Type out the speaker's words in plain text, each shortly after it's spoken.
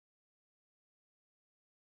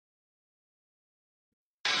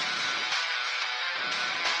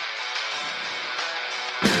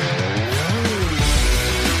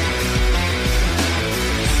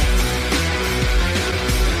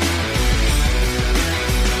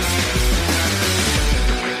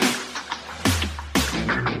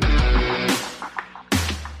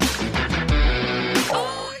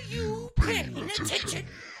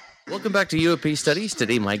Welcome back to UAP Studies.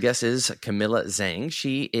 Today, my guest is Kemila Zsange.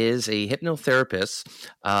 She is a hypnotherapist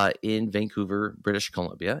in Vancouver, British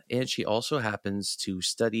Columbia, and she also happens to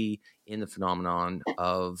study in the phenomenon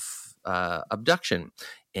of abduction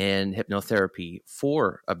and hypnotherapy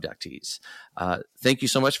for abductees. Thank you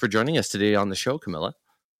so much for joining us today on the show, Kemila.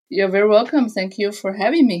 You're very welcome. Thank you for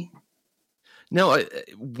having me. Now,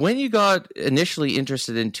 when you got initially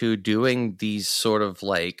interested into doing these sort of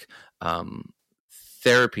like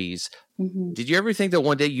therapies, did you ever think that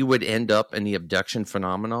one day you would end up in the abduction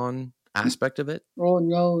phenomenon aspect of it? Oh,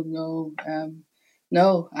 no.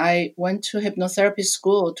 No, I went to hypnotherapy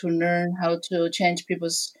school to learn how to change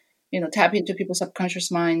people's, tap into people's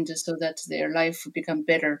subconscious mind so that their life would become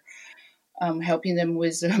better. Helping them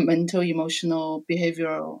with mental, emotional,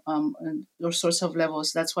 behavioral, and all sorts of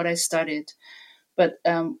levels. That's what I studied. But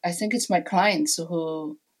I think it's my clients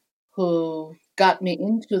who got me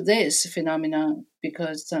into this phenomenon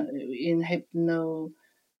because in hypnosis,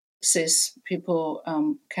 people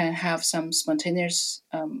can have some spontaneous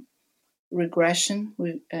regression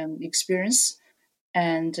experience,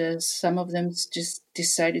 and some of them just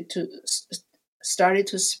decided to started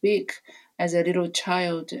to speak as a little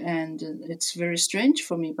child, and it's very strange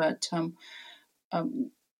for me. But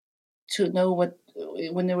to know what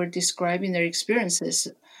when they were describing their experiences,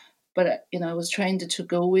 but I was trained to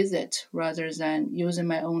go with it rather than using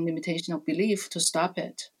my own limitation of belief to stop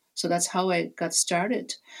it. So that's how I got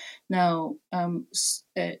started. Now, I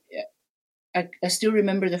still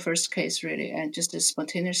remember the first case really, and just it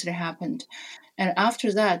spontaneously happened. And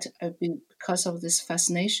after that, because of this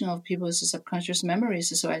fascination of people's subconscious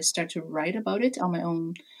memories, so I started to write about it on my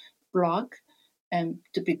own blog. And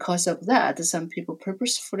because of that, some people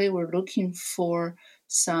purposefully were looking for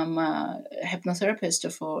some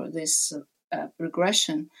hypnotherapist for this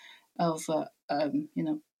regression of,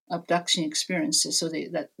 abduction experiences. So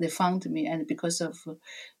they found me, and because of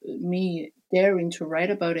me daring to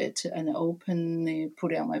write about it and openly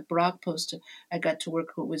put it on my blog post, I got to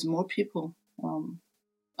work with more people,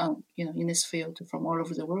 in this field from all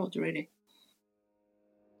over the world, really.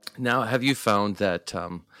 Now, have you found that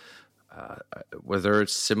were there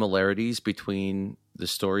similarities between the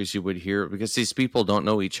stories you would hear? Because these people don't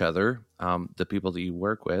know each other, the people that you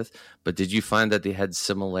work with, but did you find that they had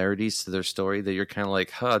similarities to their story that you're kind of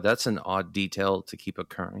like, that's an odd detail to keep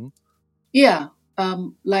occurring? Yeah.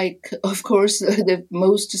 Of course, the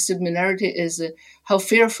most similarity is how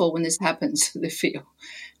fearful when this happens they feel.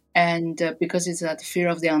 And because it's that fear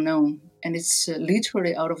of the unknown, and it's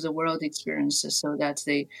literally out of the world experiences, so that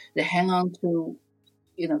they hang on to,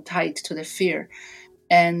 tight to the fear.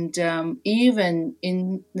 And even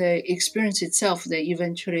in the experience itself, they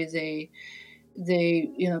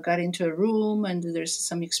got into a room, and there's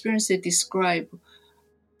some experience they describe.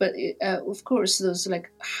 But of course, those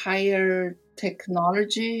like higher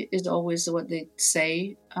technology is always what they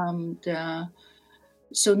say.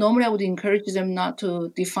 So normally I would encourage them not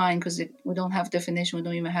to define, because we don't have definition. We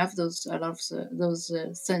don't even have a lot of those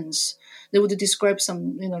things. They would describe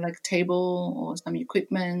some, like table or some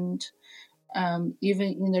equipment, even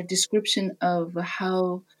in their description of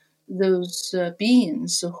how those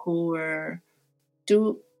beings who were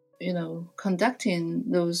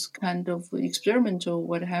conducting those kind of experiment or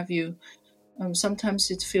what have you.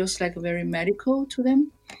 Sometimes it feels like very medical to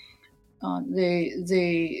them.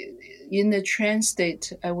 They in the trance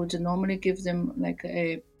state, I would normally give them like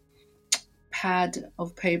a pad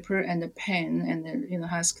of paper and a pen, and then,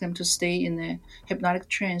 ask them to stay in a hypnotic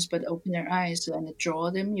trance, but open their eyes and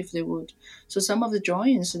draw them if they would. So some of the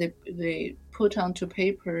drawings they put onto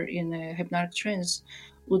paper in a hypnotic trance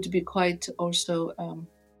would be quite also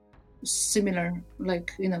similar,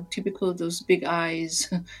 like typical those big eyes,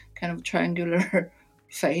 kind of triangular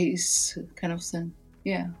face, kind of thing.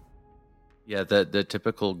 Yeah. Yeah, the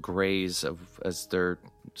typical grays of as they're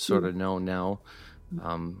sort of known now,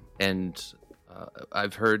 and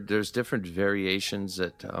I've heard there's different variations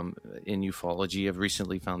that in ufology. I've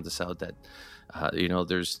recently found this out that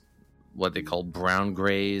there's what they call brown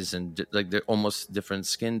grays, and like they're almost different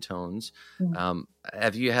skin tones.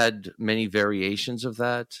 Have you had many variations of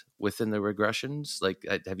that within the regressions? Like,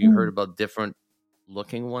 have you heard about different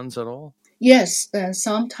looking ones at all? Yes,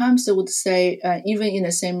 sometimes I would say, even in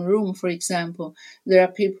the same room, for example, there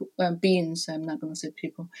are people, beings, I'm not going to say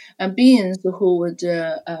people, beings who would,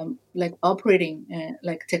 like operating,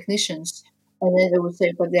 like technicians, and then they would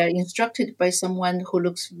say, but they are instructed by someone who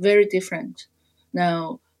looks very different.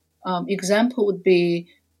 Now, example would be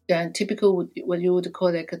typical, what you would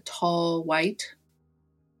call like a tall white.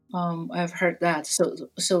 I've heard that.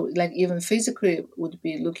 So like even physically would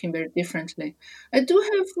be looking very differently. I do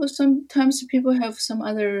have sometimes people have some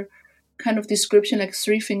other. kind of description like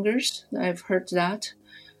 3 fingers. I've heard that.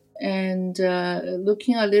 And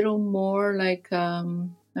looking a little more like, I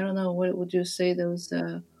don't know, what would you say, those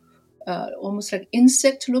almost like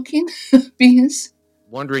insect looking beings?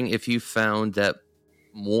 Wondering if you found that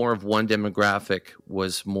more of one demographic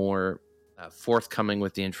was more forthcoming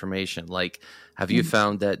with the information. Like, have you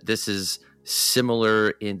found that this is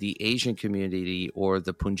similar in the Asian community or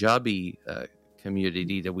the Punjabi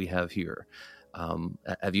community that we have here?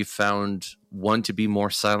 Have you found one to be more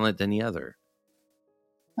silent than the other?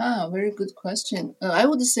 Very good question. I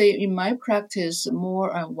would say in my practice, more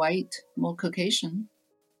white, more Caucasian.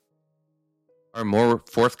 Are more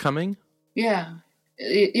forthcoming? Yeah,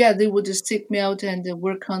 yeah, they would just seek me out and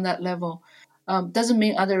work on that level. Doesn't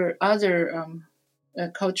mean other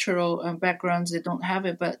cultural backgrounds they don't have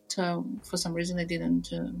it, but for some reason they didn't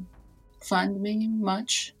find me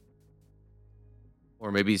much.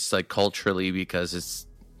 Or maybe it's like culturally because it's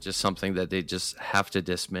just something that they just have to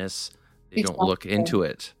dismiss. They don't look Exactly. into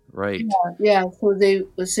it, right? Yeah.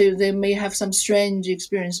 So they may have some strange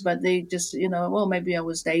experience, but they just well, maybe I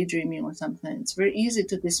was daydreaming or something. It's very easy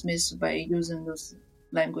to dismiss by using those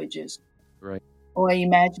languages, Right. or I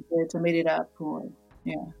imagined it or made it up, or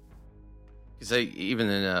yeah. Because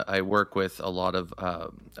I work with a lot of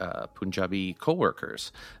Punjabi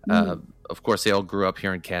coworkers. Mm. Of course, they all grew up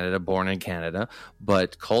here in Canada, born in Canada,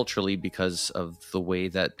 but culturally, because of the way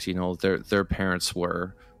that their parents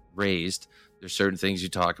were raised, there's certain things you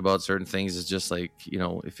talk about. Certain things is just like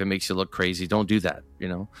if it makes you look crazy, don't do that.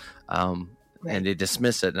 Right. And they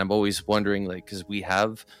dismiss it. And I'm always wondering, like, because we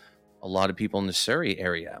have a lot of people in the Surrey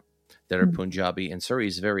area that are Mm. Punjabi, and Surrey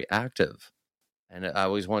is very active. And I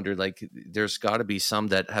always wondered, like, there's got to be some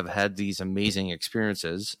that have had these amazing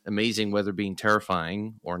experiences, amazing whether being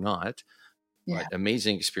terrifying or not, Yeah. but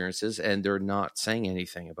amazing experiences, and they're not saying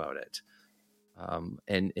anything about it.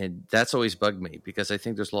 And that's always bugged me because I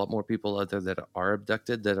think there's a lot more people out there that are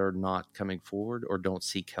abducted that are not coming forward or don't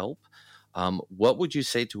seek help. What would you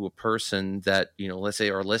say to a person that, let's say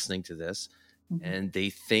are listening to this Mhm. and they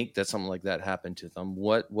think that something like that happened to them?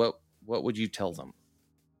 What would you tell them?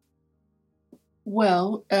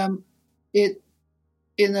 Well, it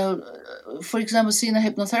for example, seeing a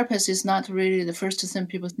hypnotherapist is not really the first thing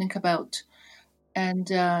people think about, and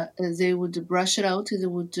they would brush it out. They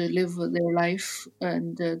would live their life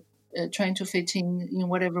and trying to fit in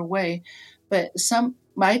whatever way. But some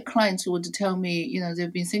my clients would tell me,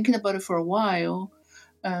 they've been thinking about it for a while,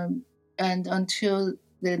 um, and until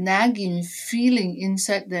the nagging feeling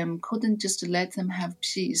inside them couldn't just let them have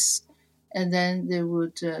peace, and then they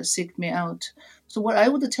would seek me out. So what I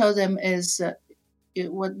would tell them is,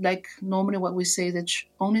 like normally what we say, that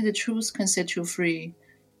only the truth can set you free.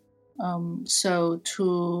 So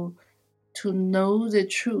to know the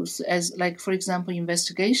truth, as like for example,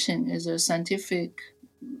 investigation is a scientific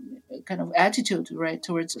kind of attitude, right?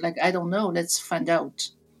 Towards like, I don't know, let's find out.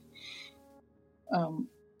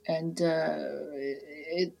 And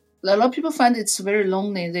a lot of people find it's very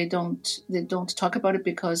lonely. They don't talk about it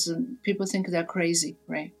because people think they're crazy,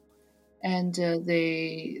 right? And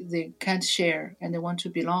they can't share and they want to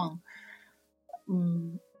belong.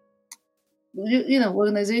 Mm.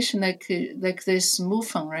 Organization like this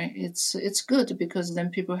MUFON, right? It's good because then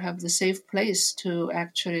people have the safe place to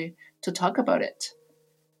actually to talk about it.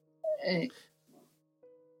 Uh,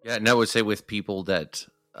 Yeah, and I would say with people that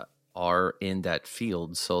are in that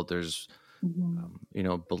field, so there's mhm,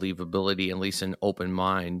 believability, at least an open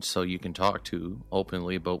mind, so you can talk to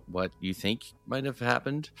openly about what you think might have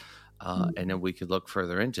happened, and then we could look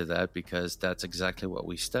further into that because that's exactly what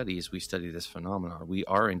we study. Is we study this phenomenon. We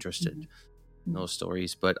are interested in mhm, those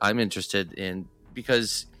stories, but I'm interested in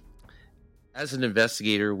because as an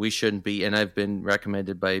investigator, we shouldn't be, and I've been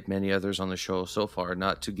recommended by many others on the show so far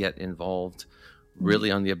not to get involved mhm,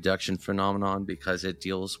 really on the abduction phenomenon because it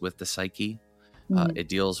deals with the psyche. mhm. It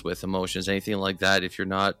deals with emotions, anything like that. If you're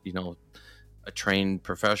not, a trained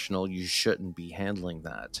professional, you shouldn't be handling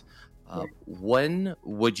that. Yeah. When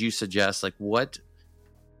would you suggest, like, what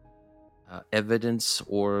evidence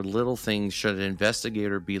or little things should an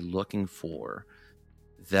investigator be looking for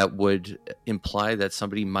that would imply that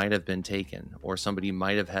somebody might have been taken or somebody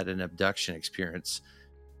might have had an abduction experience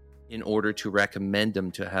in order to recommend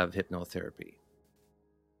them to have hypnotherapy?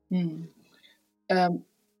 Mm. Um,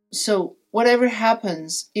 so whatever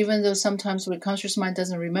happens, even though sometimes the conscious mind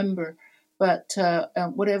doesn't remember, but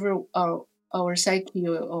whatever our psyche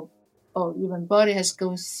or even body has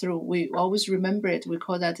gone through, we always remember it. We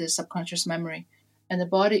call that the subconscious memory, and the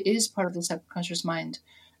body is part of the subconscious mind.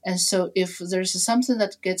 And so if there's something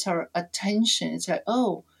that gets our attention, it's like,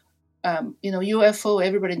 oh, UFO,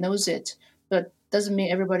 everybody knows it, but doesn't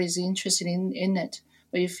mean everybody's interested in it.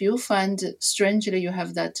 But if you find strangely you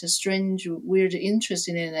have that strange, weird interest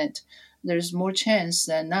in it, there's more chance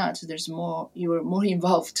than not. There's more you are more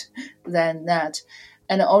involved than that,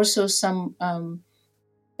 and also sometimes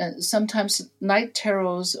night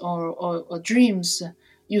terrors or dreams.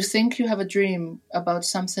 You think you have a dream about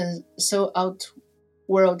something so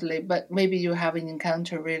outworldly, but maybe you have an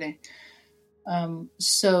encounter really.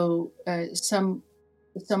 Some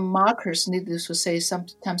markers, needless to say,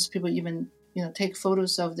 sometimes people even take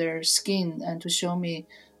photos of their skin and to show me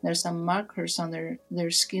there's some markers on their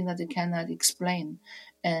skin that they cannot explain,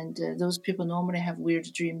 and those people normally have weird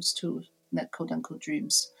dreams too, that quote unquote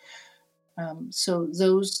dreams. So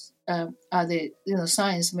those are the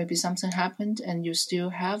signs. Maybe something happened and you still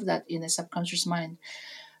have that in a subconscious mind.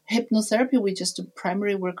 Hypnotherapy, we just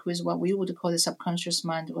primarily work with what we would call the subconscious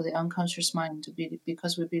mind or the unconscious mind,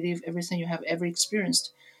 because we believe everything you have ever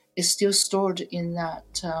experienced is still stored in that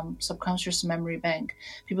subconscious memory bank.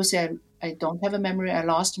 People say, I don't have a memory, I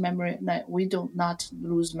lost memory. No, we do not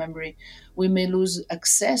lose memory. We may lose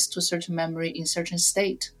access to certain memory in certain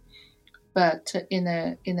state, but in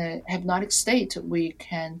a hypnotic state, we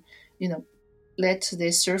can, let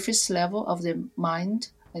the surface level of the mind,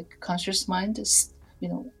 like conscious mind, it's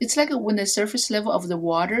like when the surface level of the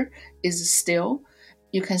water is still,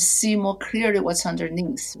 you can see more clearly what's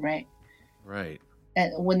underneath, right? Right.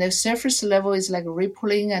 And when the surface level is like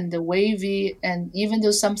rippling and the wavy, and even though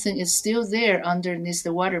something is still there underneath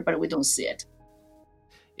the water, but we don't see it.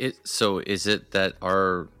 So is it that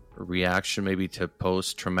our reaction maybe to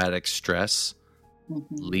post-traumatic stress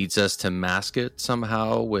leads us to mask it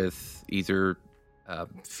somehow with either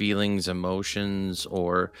feelings, emotions,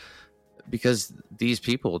 or because these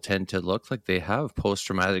people tend to look like they have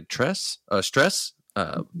post-traumatic stress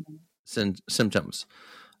symptoms.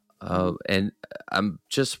 And I'm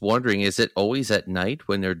just wondering, is it always at night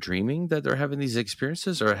when they're dreaming that they're having these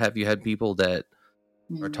experiences, or have you had people that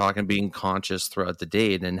are talking, being conscious throughout the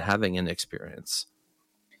day and then having an experience?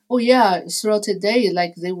 Oh yeah, throughout the day,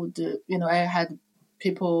 like they would, I had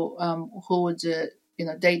people who would,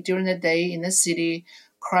 day during the day in the city,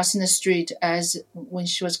 crossing the street. As when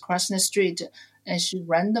she was crossing the street, and she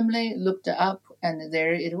randomly looked up, and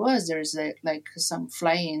there it was. There's like some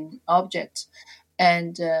flying object,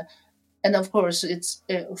 and of course it's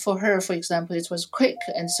for her. For example, it was quick,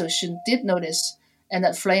 and so she did notice, and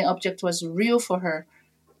that flying object was real for her,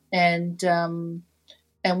 and.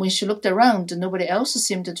 And when she looked around, nobody else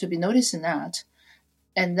seemed to be noticing that.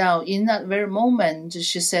 And now, in that very moment,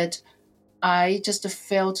 she said, I just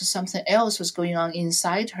felt something else was going on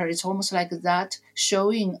inside her. It's almost like that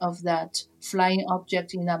showing of that flying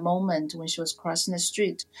object in that moment when she was crossing the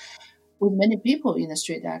street with many people in the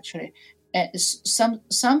street, actually. And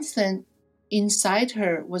something inside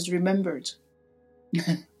her was remembered.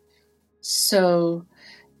 So,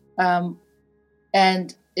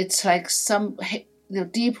 and it's like the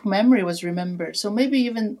deep memory was remembered. So maybe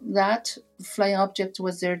even that flying object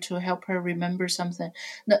was there to help her remember something.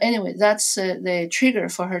 No, anyway, that's the trigger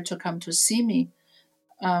for her to come to see me.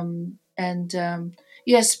 Yes,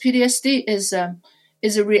 PTSD is a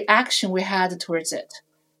reaction we had towards it.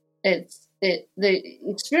 The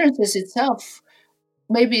experiences itself,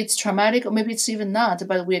 maybe it's traumatic or maybe it's even not,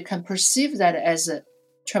 but we can perceive that as a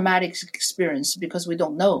traumatic experience because we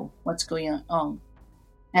don't know what's going on.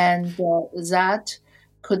 And that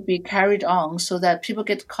could be carried on so that people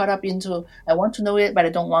get caught up into, I want to know it, but I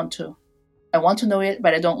don't want to. I want to know it,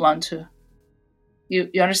 but I don't want to. You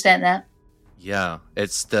understand that? Yeah,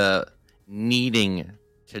 it's the needing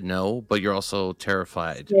to know, but you're also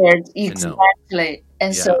terrified. Scared, exactly.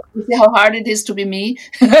 And so you see how hard it is to be me?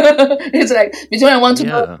 It's like between I want to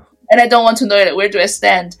know and I don't want to know it, where do I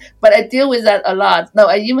stand? But I deal with that a lot. Now,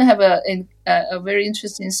 I even have a very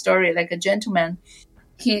interesting story, like a gentleman.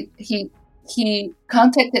 He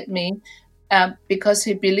contacted me because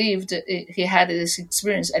he believed he had this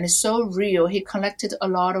experience, and it's so real. He collected a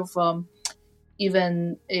lot of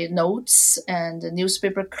even notes and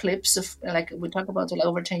newspaper clips of, like we talked about like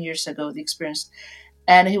over 10 years ago, the experience,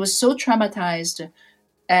 and he was so traumatized,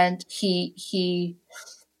 and he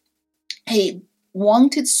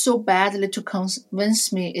wanted so badly to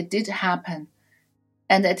convince me it did happen,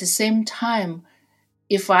 and at the same time,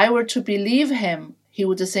 if I were to believe him, he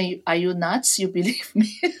would say, "Are you nuts? You believe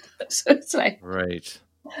me?" So it's like, right,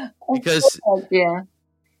 because yeah,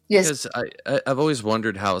 yes, because I've always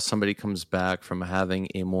wondered how somebody comes back from having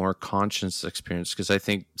a more conscious experience. Because I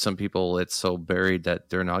think some people, it's so buried that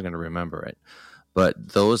they're not going to remember it.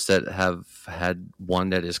 But those that have had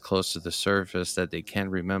one that is close to the surface that they can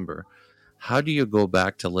remember, how do you go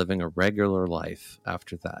back to living a regular life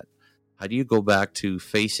after that? how do you go back to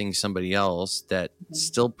facing somebody else that Mhm.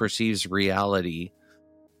 still perceives reality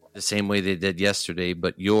the same way they did yesterday,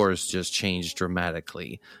 but yours just changed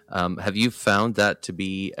dramatically? Have you found that to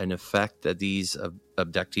be an effect that these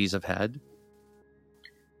abductees have had?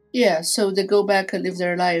 Yeah, so they go back and live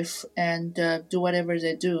their life and do whatever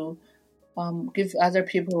they do, give other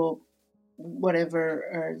people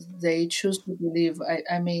whatever they choose to believe.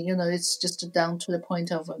 I mean, it's just down to the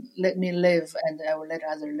point of let me live and I will let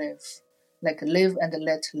other live. Like live and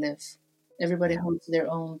let live. Everybody Yeah. holds their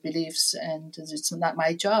own beliefs, and it's not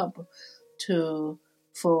my job to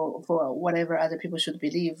for whatever other people should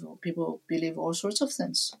believe. People believe all sorts of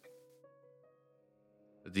things.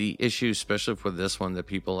 The issue, especially for this one, that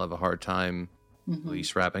people have a hard time at Hmm.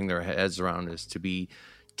 least wrapping their heads around, is to be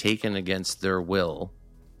taken against their will.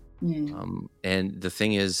 Mm. And the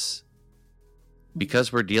thing is,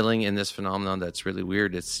 because we're dealing in this phenomenon that's really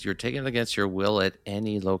weird, it's you're taken against your will at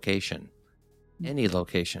any location. Any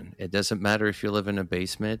location. It doesn't matter if you live in a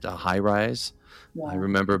basement, a high rise. I Yeah,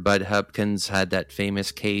 remember Bud Hopkins had that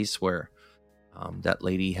famous case where that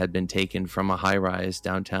lady had been taken from a high rise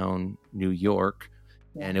downtown New York,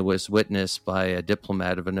 yeah. and it was witnessed by a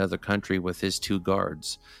diplomat of another country with his two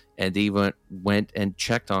guards. And they went and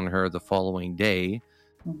checked on her the following day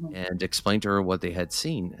Hmm. and explained to her what they had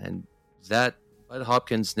seen. And that Bud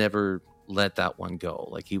Hopkins never let that one go.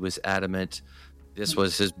 Like, he was adamant this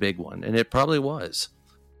was his big one, and it probably was,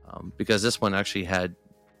 because this one actually had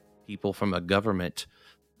people from a government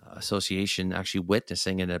association actually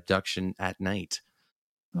witnessing an abduction at night.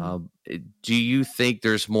 Do you think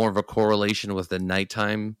there's more of a correlation with the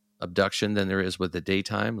nighttime abduction than there is with the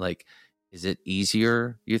daytime? Like, is it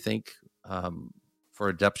easier, you think, for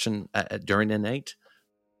abduction during the night?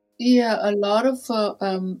 Yeah, a lot of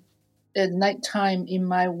at nighttime in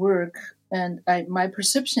my work, and my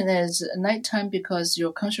perception is nighttime because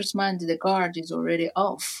your conscious mind, the guard, is already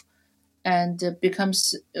off, and it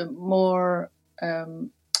becomes more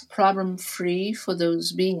um, problem free for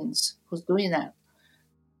those beings who's doing that.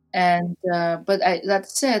 And but that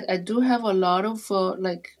said, I do have a lot of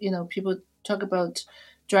people talk about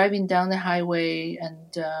driving down the highway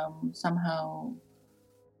and somehow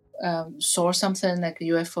saw something like a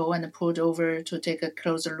UFO and pulled over to take a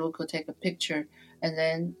closer look or take a picture, and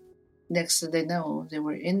then next thing they know, they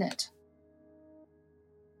were in it.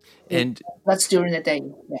 It And that's during the day.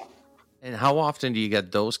 Yeah. and how often do you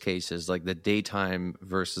get those cases, like the daytime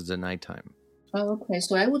versus the nighttime? Okay,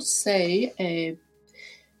 so I would say a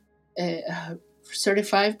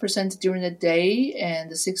 35% during the day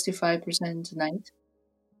and 65% night.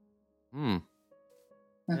 Hmm.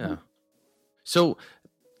 Uh-huh. Yeah. So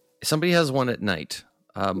somebody has one at night.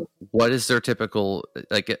 What is their typical,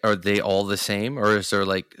 like? Are they all the same, or is there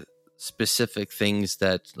like specific things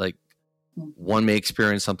that, like, Mhm. one may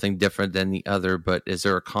experience something different than the other, but is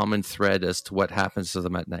there a common thread as to what happens to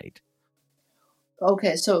them at night?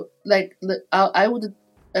 Okay, so I would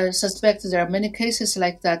suspect there are many cases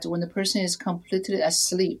like that when the person is completely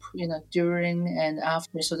asleep, during and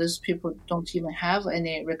after. So those people don't even have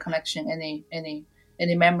any recollection,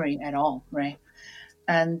 any memory at all, right?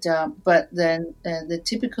 And but then the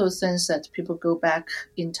typical things that people go back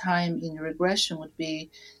in time in regression would be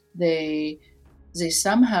they they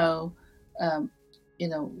somehow um,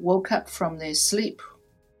 woke up from their sleep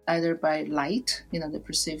either by light, they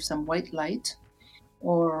perceive some white light,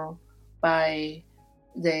 or by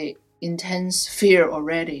the intense fear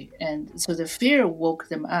already. And so the fear woke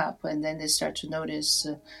them up, and then they start to notice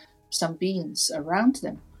some beings around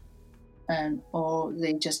them, and or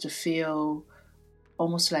they just feel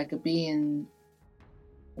almost like a being,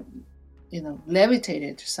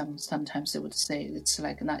 levitated. Sometimes they would say it's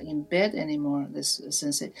like not in bed anymore.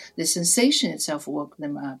 The sensation itself woke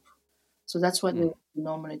them up. So that's what Hmm. they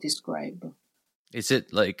normally describe. Is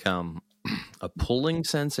it like a pulling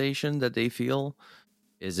sensation that they feel?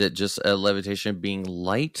 Is it just a levitation being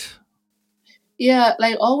light? Yeah,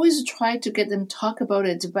 like always try to get them talk about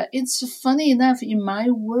it, but it's funny enough in my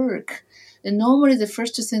work. And normally the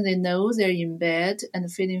first thing they know, they're in bed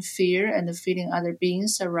and feeling fear and feeling other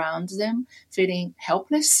beings around them, feeling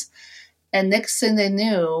helpless. And next thing they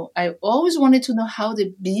knew, I always wanted to know how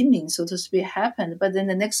the beaming, so to speak, happened. But then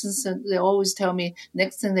the next thing they always tell me,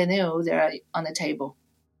 next thing they knew, they're on a table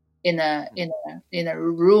in a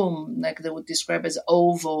room like they would describe as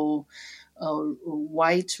oval,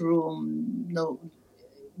 white room,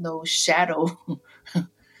 no shadow.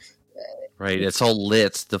 Right. It's all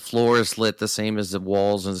lit. The floor is lit the same as the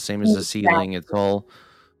walls and the same as the ceiling. It's all,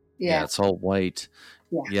 yeah, Yeah, it's all white.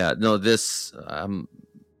 yeah. Yeah. No, this,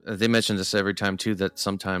 they mention this every time too, that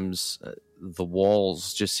sometimes the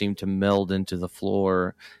walls just seem to meld into the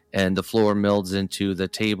floor, and the floor melds into the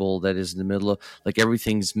table that is in the middle of, like,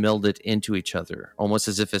 everything's melded into each other, almost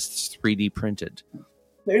as if it's 3D printed.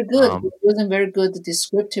 Very good. You're using very good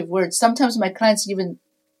descriptive words. Sometimes my clients even,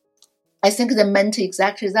 I think they meant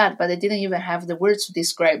exactly that, but they didn't even have the words to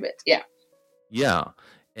describe it. Yeah. Yeah.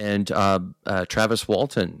 And Travis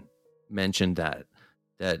Walton mentioned that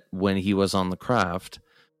when he was on the craft,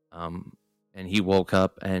 and he woke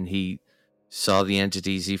up and he saw the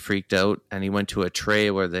entities, he freaked out, and he went to a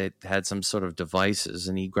tray where they had some sort of devices,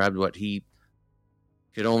 and he grabbed what he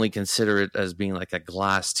could only consider it as being like a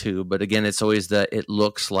glass tube. But again, it's always that it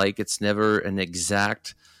looks like, it's never an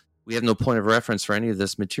exact, we have no point of reference for any of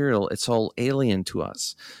this material. It's all alien to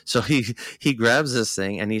us. So he grabs this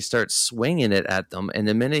thing and he starts swinging it at them. And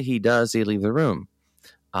the minute he does, they leave the room.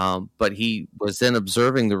 But he was then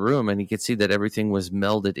observing the room, and he could see that everything was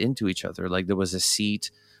melded into each other. Like there was a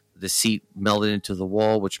seat, the seat melded into the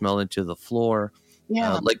wall, which melded into the floor.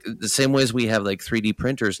 Yeah. Like the same way as we have like 3D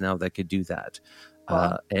printers now that could do that.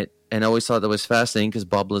 Wow. And I always thought that was fascinating because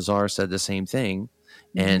Bob Lazar said the same thing.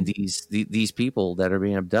 And these people that are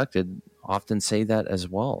being abducted often say that as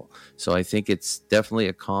well. So I think it's definitely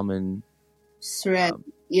a common thread.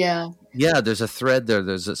 Yeah. Yeah, there's a thread there.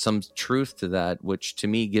 There's some truth to that, which to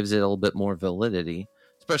me gives it a little bit more validity,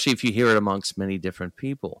 especially if you hear it amongst many different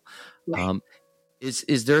people. Right.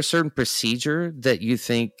 Is there a certain procedure that you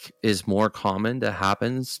think is more common that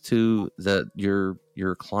happens to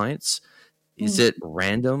your clients? Is it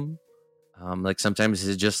random? Like sometimes is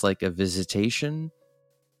it just like a visitation?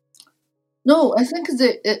 No, I think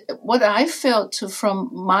what I felt from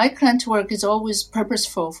my client work is always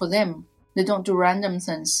purposeful for them. They don't do random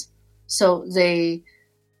things. So the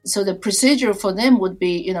procedure for them would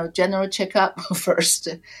be, general checkup first,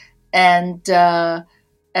 and then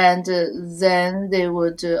they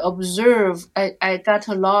would observe. I got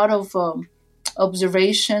a lot of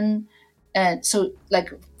observation, and so,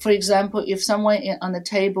 like, for example, if someone on the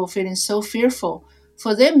table feeling so fearful,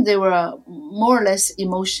 for them they were more or less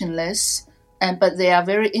emotionless, but they are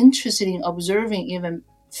very interested in observing. Even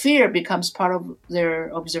fear becomes part of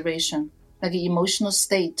their observation, like an emotional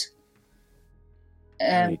state.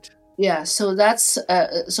 And Right. yeah, so that's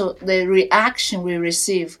so the reaction we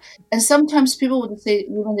receive, and sometimes people would say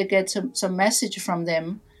even they get some message from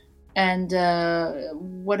them, and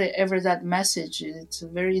whatever that message, it's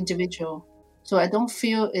very individual. So I don't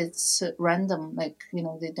feel it's random, like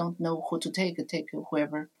they don't know who to take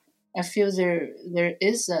whoever. I feel there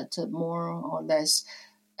is that more or less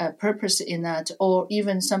purpose in that, or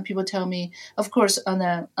even some people tell me, of course, on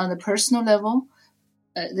a personal level.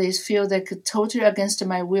 They feel they could totally against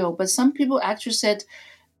my will. But some people actually said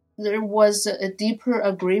there was a deeper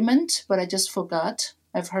agreement, but I just forgot.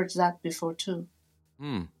 I've heard that before too.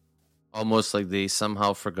 Almost like they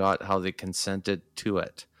somehow forgot how they consented to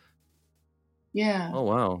it. Yeah. Oh,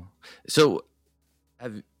 wow. So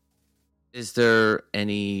is there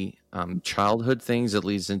any childhood things that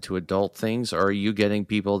leads into adult things? Or are you getting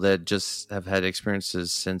people that just have had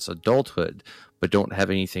experiences since adulthood, but don't have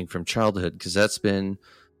anything from childhood? Because that's been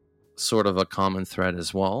sort of a common thread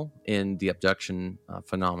as well in the abduction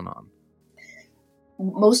phenomenon.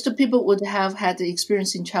 Most people would have had the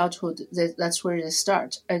experience in childhood. That's where they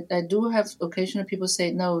start. I do have occasional people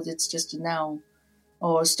say, no, it's just now,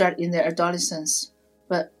 or start in their adolescence.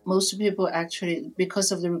 But most people actually,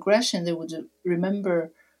 because of the regression, they would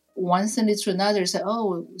remember one thing to another, say,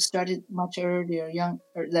 oh, it started much earlier, younger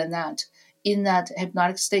than that. In that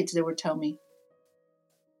hypnotic state, they would tell me.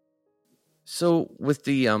 So with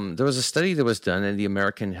the there was a study that was done in the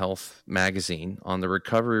American Health magazine on the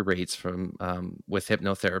recovery rates from with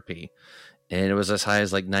hypnotherapy, and it was as high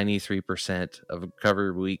as like 93% of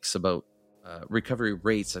recovery weeks, about recovery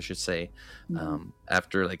rates, I should say,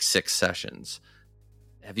 after like 6 sessions.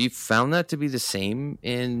 Have you found that to be the same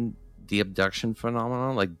in the abduction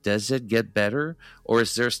phenomenon? Like, does it get better, or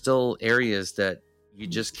is there still areas that you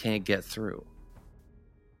just can't get through?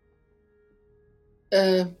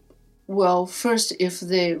 Well, first, if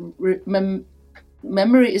the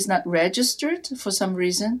memory is not registered for some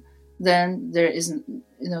reason, then there isn't,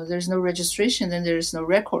 there's no registration, then there is no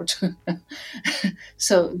record.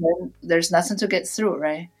 So then there's nothing to get through,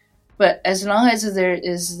 right? But as long as there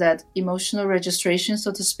is that emotional registration,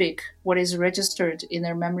 so to speak, what is registered in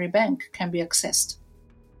their memory bank can be accessed.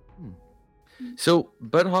 So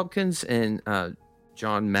Bud Hopkins and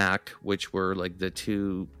John Mack, which were like the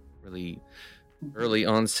two really early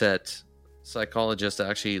onset psychologists that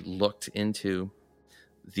actually looked into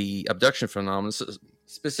the abduction phenomenon,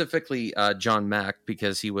 specifically John Mack,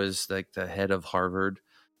 because he was like the head of Harvard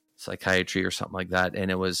psychiatry or something like that.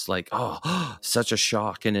 And it was like, oh, such a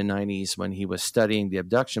shock in the 90s when he was studying the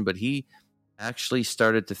abduction. But he actually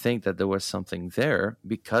started to think that there was something there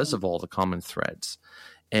because of all the common threads.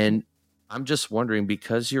 And I'm just wondering,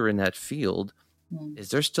 because you're in that field, is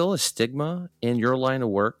there still a stigma in your line of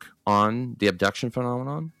work on the abduction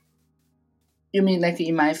phenomenon? You mean like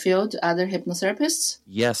in my field, other hypnotherapists?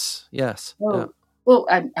 Yes. Oh, Yeah. well,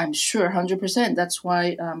 I'm sure 100%. That's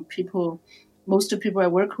why most of the people I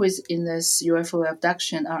work with in this UFO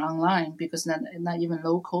abduction are online because not even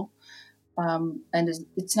local. And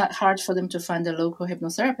it's not hard for them to find a local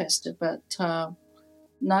hypnotherapist, but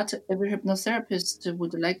not every hypnotherapist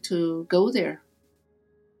would like to go there.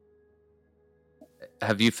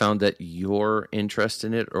 Have you found that your interest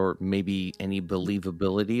in it, or maybe any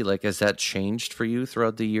believability, like has that changed for you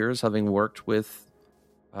throughout the years, having worked with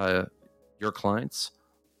your clients?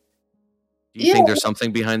 Do you Yeah, think there's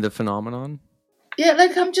something behind the phenomenon? yeah,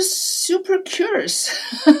 like I'm just super curious.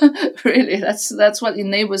 Really, that's what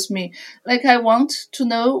enables me. Like I want to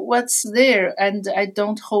know what's there, and I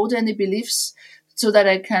don't hold any beliefs, so that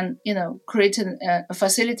I can, create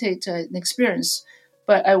facilitate an experience.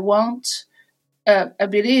 But I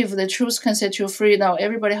believe the truth can set you free. Now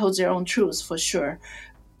everybody holds their own truth for sure,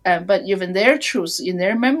 but even their truth in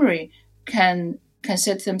their memory can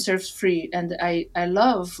set themselves free. And I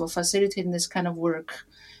love facilitating this kind of work.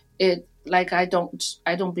 It like I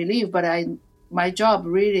don't believe, but my job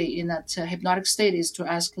really in that hypnotic state is to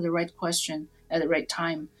ask the right question at the right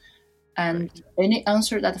time, and Right. any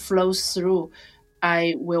answer that flows through,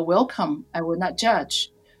 I will welcome. I will not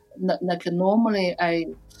judge. Like normally,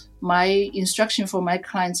 my instruction for my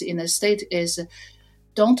clients in a state is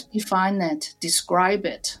don't define it, describe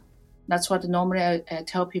it. That's what normally I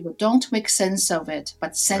tell people. Don't make sense of it,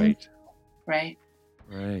 but sense, Right.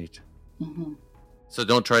 right? Right. Mm-hmm. So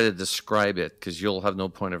don't try to describe it, because you'll have no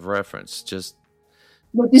point of reference. Just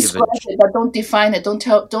No, give it. describe it, but don't define it.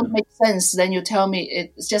 Don't make sense. Then you tell me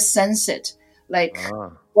it. Just sense it. Like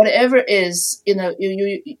Ah, whatever is,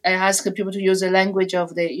 I ask people to use the language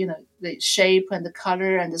of the shape and the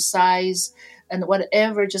color and the size and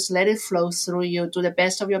whatever. Just let it flow through you. Do the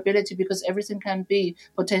best of your ability, because everything can be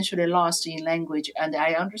potentially lost in language, and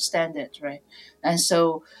I understand it, right? And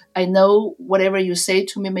so I know whatever you say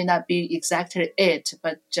to me may not be exactly it,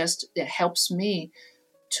 but just it helps me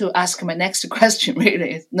to ask my next question,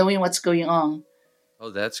 really, knowing what's going on. oh,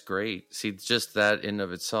 that's great. See, just that in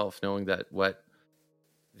of itself, knowing that what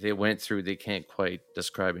they went through, they can't quite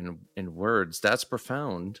describe in words. That's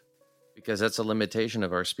profound, because that's a limitation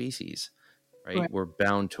of our species, right? Right. We're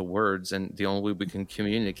bound to words, and the only way we can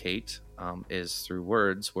communicate is through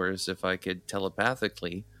words. Whereas if I could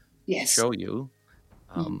telepathically Yes. show you,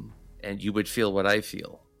 Mm, and you would feel what I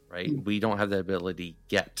feel, right? mm. We don't have that ability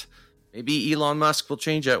yet. Maybe Elon Musk will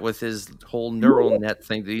change that with his whole neural net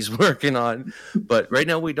thing that he's working on. But right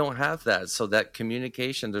now we don't have that. So that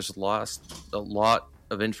communication, there's lost a lot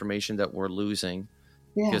of information that we're losing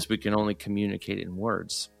Yeah. because we can only communicate in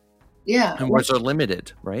words. Yeah. And Like, words are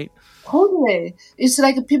limited, right? totally. It's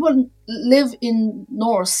like people live in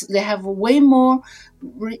North. They have way more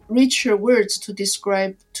richer words to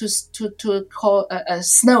describe to call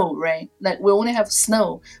snow, right? Like we only have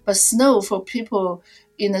snow, but snow for people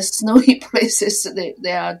in the snowy places,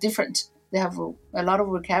 they are different. They have a lot of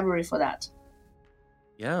vocabulary for that.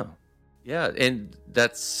 Yeah. Yeah. And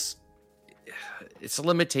it's a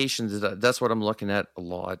limitation. That's what I'm looking at a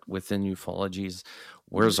lot within ufologies.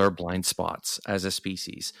 Where's our blind spots as a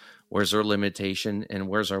species? Where's our limitation, and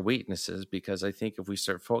where's our weaknesses? Because I think if we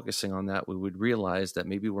start focusing on that, we would realize that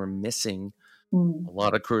maybe we're missing Mm, a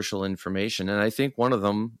lot of crucial information. And I think one of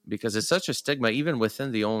them, because it's such a stigma, even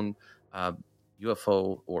within the own uh,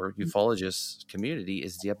 UFO or ufologist community,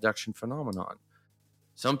 is the abduction phenomenon.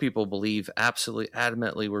 Some people believe absolutely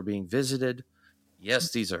adamantly we're being visited.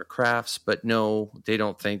 Yes, these are crafts, but no, they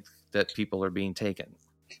don't think that people are being taken.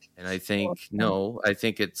 And I think, no, I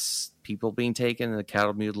think it's people being taken, the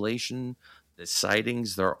cattle mutilation, the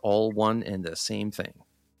sightings, they're all one and the same thing.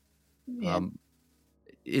 yeah. Um,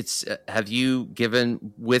 have you,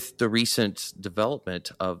 given with the recent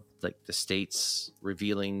development of like the states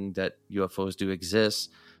revealing that UFOs do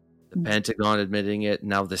exist, the Mm, Pentagon admitting it,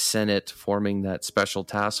 now the Senate forming that special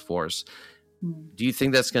task force, mm. do you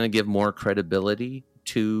think that's going to give more credibility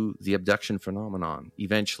to the abduction phenomenon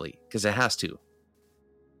eventually? Because it has to.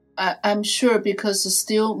 I'm sure because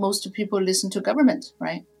still most people listen to government,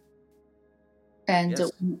 right? And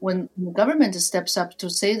Yes. when the government steps up to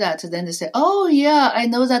say that, then they say, "Oh yeah, I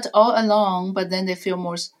know that all along," but then they feel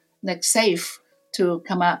more like safe to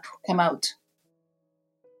come out.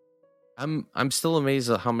 I'm still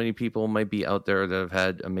amazed at how many people might be out there that have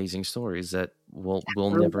had amazing stories that we'll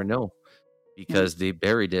never know because they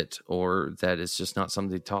buried it, or that it's just not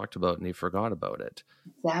something they talked about and they forgot about it.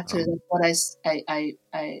 Exactly. That's what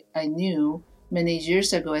I knew many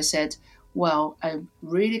years ago. I said, well, I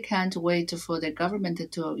really can't wait for the government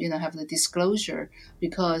to, have the disclosure,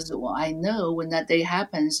 because well, I know when that day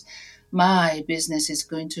happens, my business is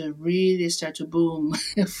going to really start to boom.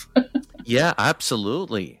 Yeah,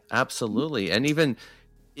 absolutely. Absolutely. And even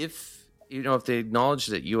if if they acknowledge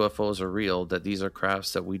that UFOs are real, that these are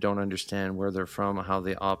crafts that we don't understand where they're from, how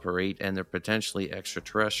they operate, and they're potentially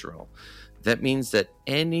extraterrestrial, that means that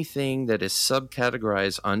anything that is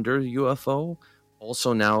subcategorized under UFO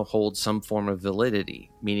also now holds some form of validity,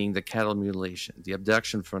 meaning the cattle mutilation, the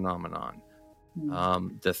abduction phenomenon,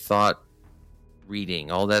 the thought reading,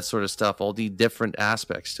 all that sort of stuff, all the different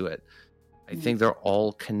aspects to it. I think they're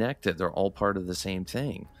all connected. They're all part of the same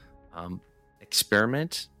thing.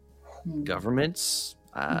 Experiment, governments,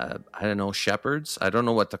 I don't know, shepherds. I don't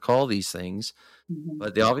know what to call these things,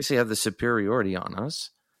 but they obviously have the superiority on us.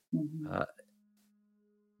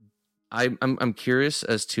 I'm curious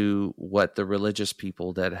as to what the religious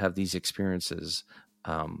people that have these experiences,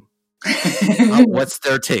 what's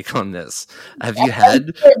their take on this? Have you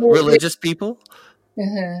had religious people?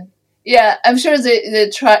 Yeah, I'm sure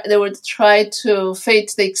they would try to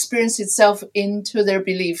fit the experience itself into their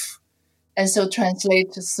belief, and so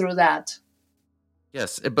translate through that.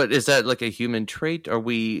 Yes, but is that like a human trait? Are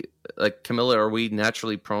we, like Kemila, are we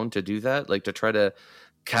naturally prone to do that? Like to try to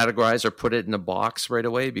categorize or put it in a box right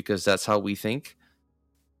away because that's how we think?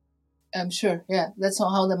 I'm sure, yeah, that's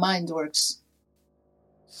not how the mind works.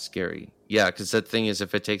 Scary. Yeah, because the thing is,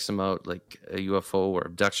 if it takes them out, like a UFO or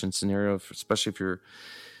abduction scenario, especially if you're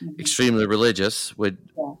extremely religious, would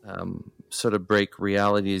sort of break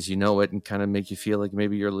reality as you know it and kind of make you feel like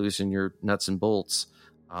maybe you're losing your nuts and bolts.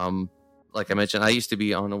 Like I mentioned, I used to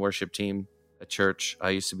be on a worship team at church.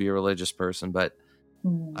 I used to be a religious person, but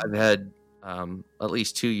I've had at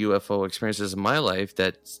least 2 UFO experiences in my life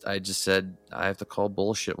that I just said I have to call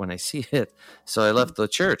bullshit when I see it. So I left the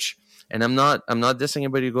church. And I'm not dissing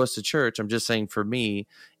anybody who goes to church. I'm just saying for me,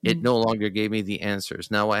 it no longer gave me the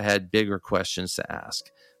answers. Now I had bigger questions to ask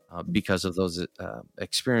because of those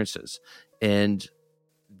experiences. And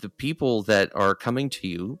the people that are coming to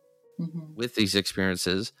you with these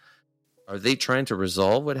experiences, are they trying to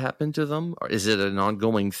resolve what happened to them? Or is it an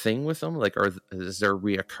ongoing thing with them? Like, is there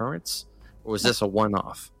reoccurrence? Or was this a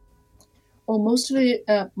one-off? Well, mostly,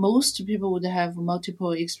 most people would have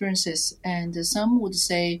multiple experiences, and some would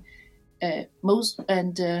say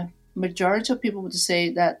majority of people would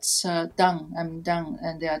say that's done. I'm done,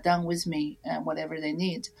 and they are done with me and whatever they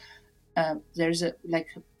need. There's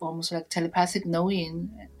almost like telepathic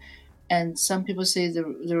knowing, and some people say there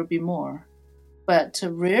will be more, but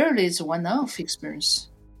rarely it's a one-off experience.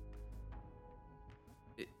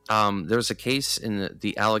 There was a case in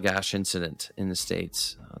the Allagash incident in the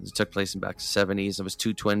States. It took place in back to the 70s. It was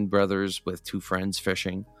 2 twin brothers with 2 friends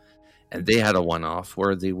fishing. And they had a one-off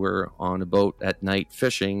where they were on a boat at night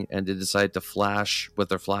fishing, and they decided to flash with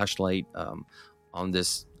their flashlight on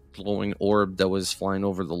this glowing orb that was flying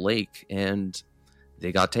over the lake, and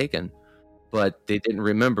they got taken. But they didn't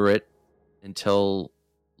remember it until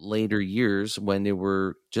later years when they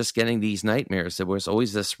were just getting these nightmares. There was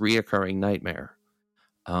always this reoccurring nightmare.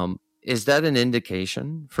 Is that an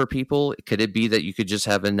indication for people? Could it be that you could just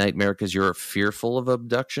have a nightmare because you're fearful of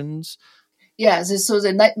abductions? Yeah, so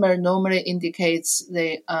the nightmare normally indicates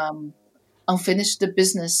they unfinished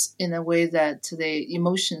business in a way that the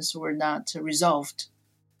emotions were not resolved.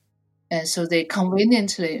 And so they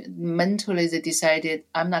conveniently, mentally, they decided,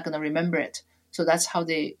 I'm not going to remember it. So that's how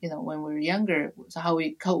they, when we're younger, how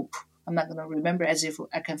we cope. I'm not going to remember as if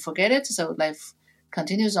I can forget it. So life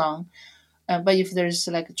continues on. But if there's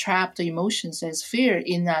like trapped emotions as fear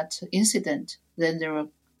in that incident, then they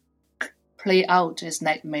will play out as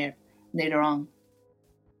nightmare later on.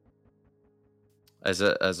 As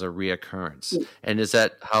a reoccurrence. Yeah. And is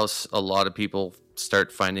that how a lot of people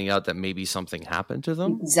start finding out that maybe something happened to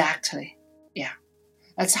them? Exactly. Yeah.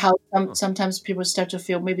 That's how sometimes people start to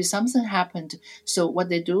feel maybe something happened. So what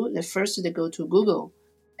they do, first they go to Google,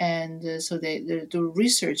 and so they do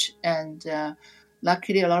research, and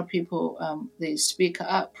luckily a lot of people, they speak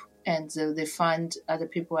up, and they find other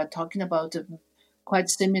people are talking about quite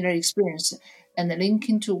similar experience, and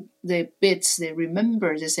linking to the bits they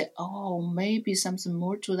remember, they say, oh, maybe something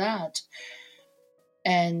more to that.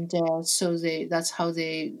 And so that's how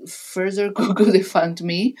they further Google, they found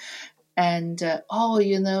me. And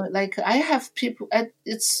like I have people,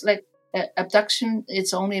 it's like abduction,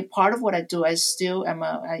 it's only a part of what I do. I still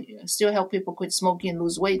help people quit smoking and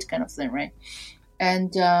lose weight, kind of thing, right?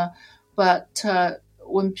 And but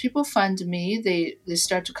when people find me, they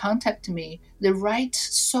start to contact me. They write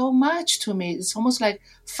so much to me. It's almost like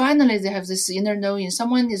finally they have this inner knowing.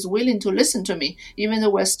 Someone is willing to listen to me, even though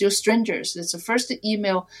we're still strangers. It's the first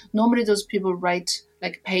email. Normally those people write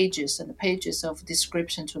like pages and pages of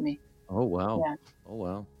description to me. Oh, wow. Yeah. Oh,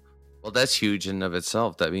 wow. Well, that's huge in and of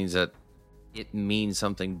itself. That means that it means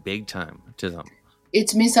something big time to them.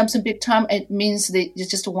 It means something big time. It means they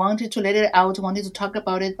just wanted to let it out, wanted to talk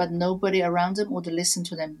about it, but nobody around them would listen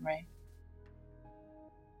to them, right?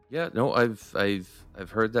 Yeah, no, I've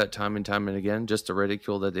heard that time and time and again. Just the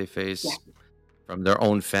ridicule that they face from their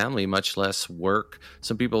own family, much less work.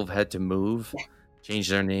 Some people have had to move, change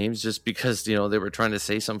their names just because they were trying to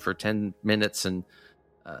say something for 10 minutes, and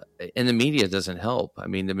the media doesn't help. I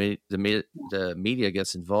mean, the media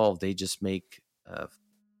gets involved. They just make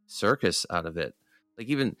circus out of it. Like,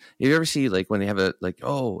 even you ever see like when they have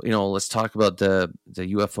let's talk about the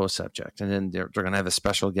UFO subject, and then they're gonna have a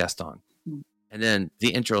special guest on, and then the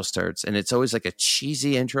intro starts, and it's always like a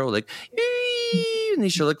cheesy intro, like, and they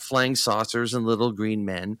show like flying saucers and little green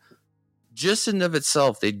men. Just in of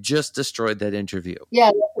itself, they just destroyed that interview.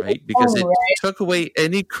 Yeah, right, because it took away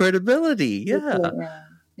any credibility.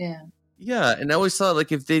 Yeah, and I always thought,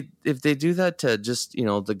 like, if they do that to just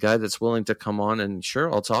the guy that's willing to come on and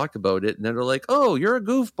sure, I'll talk about it, and then they're like, oh, you're a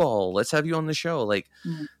goofball, let's have you on the show. Like,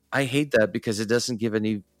 I hate that because it doesn't give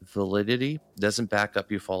any validity, doesn't back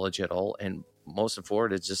up ufology at all, and most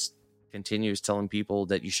important, it just continues telling people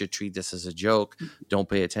that you should treat this as a joke, don't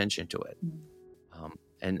pay attention to it.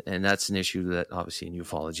 And that's an issue that obviously in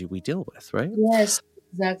ufology we deal with, right? Yes.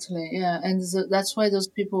 Exactly. Yeah, and that's why those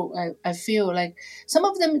people, I feel like some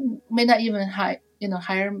of them may not even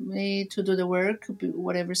hire me to do the work,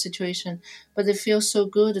 whatever situation, but they feel so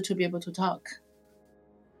good to be able to talk.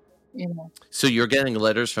 So you're getting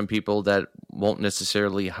letters from people that won't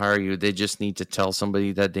necessarily hire you; they just need to tell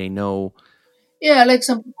somebody that they know. Yeah, like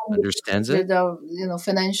some people understands it. The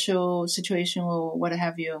financial situation or what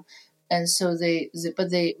have you, and so they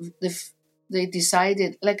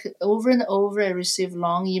decided, like, over and over, I receive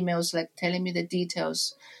long emails like telling me the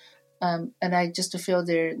details, and I just feel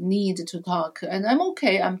their need to talk, and I'm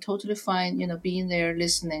okay. I'm totally fine, being there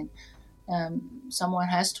listening. Someone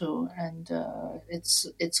has to, and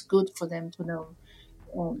it's good for them to know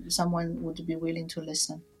someone would be willing to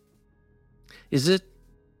listen. Is it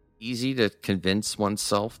easy to convince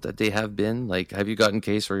oneself that they have been? Like, have you gotten a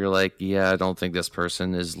case where you're like, yeah, I don't think this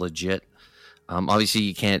person is legit? Obviously,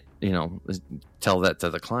 you can't, tell that to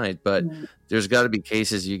the client, but there's got to be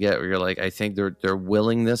cases you get where you're like, I think they're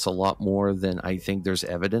willing this a lot more than I think there's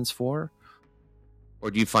evidence for. Or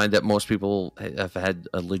do you find that most people have had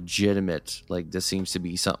a legitimate, like, this seems to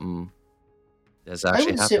be something that's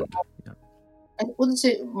actually happened? I wouldn't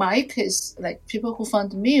say my case, like, people who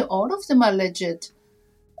found me, all of them are legit.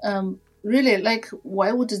 Really, like,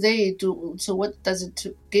 why would they do? So what does it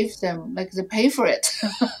give them? Like, they pay for it.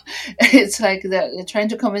 It's like they're trying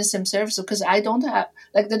to convince themselves, because I don't have,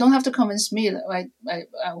 like, they don't have to convince me.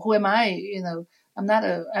 Who am I? I'm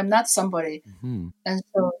not somebody. And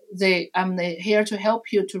so I'm here to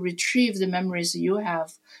help you to retrieve the memories you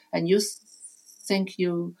have and you think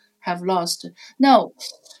you have lost. No,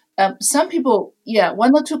 some people,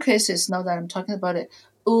 one or two cases, now that I'm talking about it,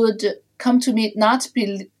 would come to me not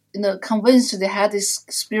be convinced they had this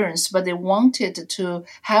experience, but they wanted to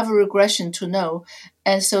have a regression to know.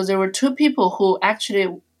 And so there were two people who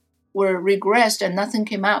actually were regressed and nothing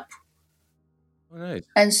came up. Oh, nice.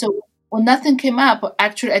 And so when nothing came up,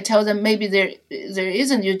 actually I tell them maybe there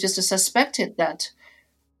isn't, you just suspected that.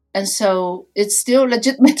 And so it's still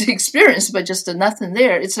legitimate experience, but just nothing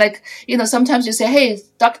there. It's like, sometimes you say, hey,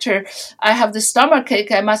 doctor, I have this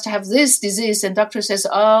stomachache. I must have this disease. And doctor says,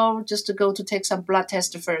 oh, just to go to take some blood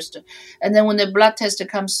test first. And then when the blood test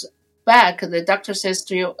comes back, the doctor says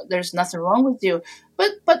to you, there's nothing wrong with you.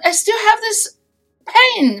 But I still have this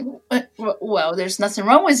pain. Well, there's nothing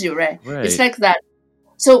wrong with you, right? It's like that.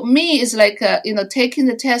 So me is like, taking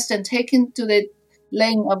the test and taking to the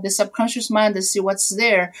laying of the subconscious mind to see what's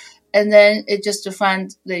there, and then it just to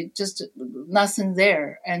find just nothing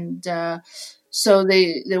there, and so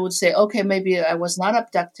they would say, okay, maybe I was not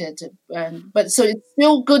abducted, but so it's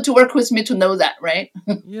still good to work with me to know that, right?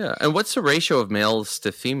 Yeah. And what's the ratio of males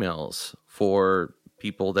to females for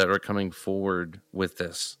people that are coming forward with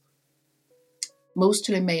this?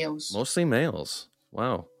 Mostly males.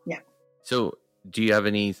 Wow. Yeah. So do you have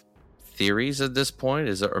any theories at this point?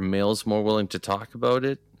 Are males more willing to talk about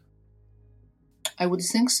it? I would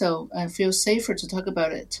think so. I feel safer to talk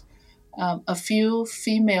about it. A few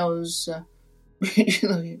females,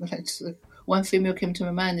 like one female came to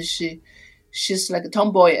my mind. She's like a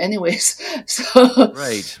tomboy, anyways. So,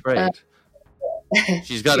 Right, uh, right.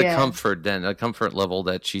 She's got yeah, a comfort level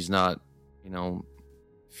that she's not, you know,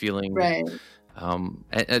 feeling. right,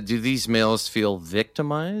 Do these males feel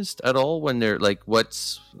victimized at all when they're like,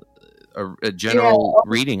 what's a yeah, general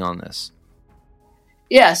reading on this?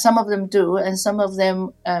 yeah. Some of them do, and some of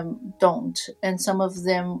them don't, and some of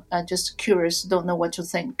them are just curious, don't know what to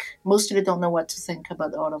think. Mostly don't know what to think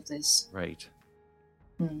about all of this. Right.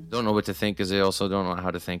 Mm. Don't know what to think because they also don't know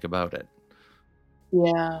how to think about it.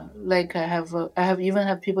 Yeah, like I have even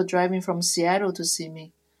have people driving from Seattle to see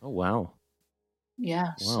me. Oh, wow.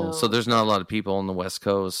 Yeah, Wow. So so there's not a lot of people on the West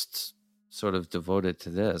Coast sort of devoted to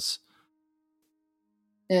this.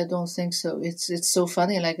 I don't think so. It's so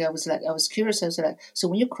funny. I was curious. I was like, so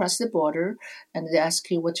when you cross the border and they ask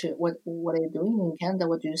you what are you doing in Canada?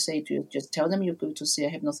 What do you say? Do you just tell them you go to see a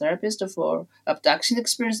hypnotherapist for abduction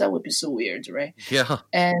experience? That would be so weird, right? Yeah.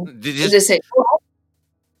 And They just they say, oh,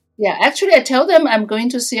 yeah. Actually, I tell them I'm going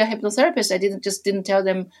to see a hypnotherapist. I didn't tell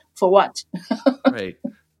them for what. right.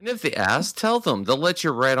 And if they ask, tell them. They'll let you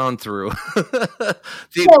right on through.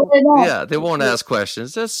 they, No, they're not. yeah, they won't ask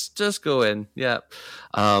questions. Just go in. Yeah.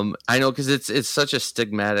 I know because it's such a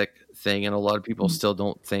stigmatic thing, and a lot of people still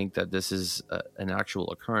don't think that this is an actual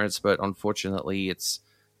occurrence. But unfortunately, it's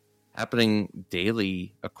happening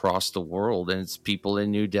daily across the world, and it's people in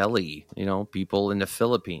New Delhi, people in the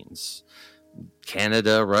Philippines,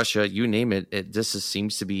 Canada, Russia, you name it.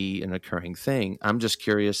 Seems to be an occurring thing. I'm just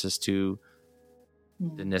curious as to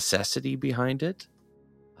the necessity behind it.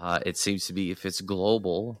 It seems to be, if it's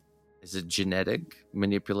global, is it genetic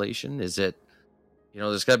manipulation? Is it,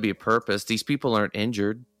 there's got to be a purpose. These people aren't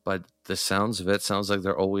injured, but the sounds of it sounds like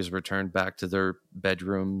they're always returned back to their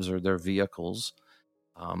bedrooms or their vehicles.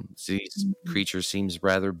 So these creatures seems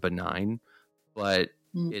rather benign, but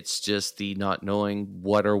it's just the not knowing,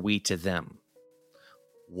 what are we to them?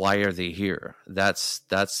 Why are they here? That's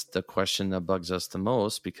the question that bugs us the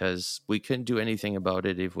most, because we couldn't do anything about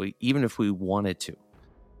it even if we wanted to.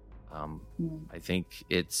 I think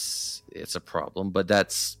it's a problem, but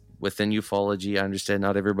that's within ufology. I understand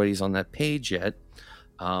not everybody's on that page yet.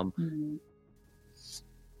 The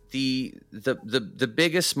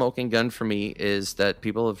biggest smoking gun for me is that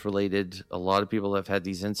people have related, a lot of people have had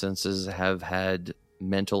these instances, have had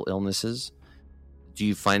mental illnesses. Do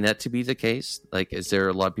you find that to be the case? Like, is there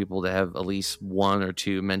a lot of people that have at least one or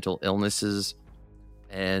two mental illnesses?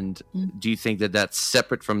 And do you think that that's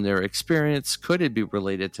separate from their experience? Could it be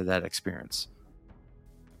related to that experience?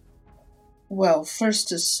 Well,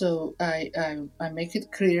 first, so I make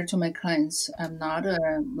it clear to my clients I'm not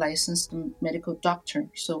a licensed medical doctor,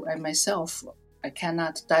 so I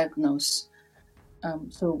cannot diagnose.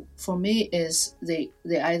 So for me, is they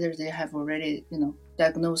either they have already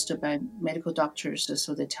diagnosed by medical doctors,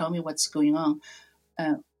 so they tell me what's going on,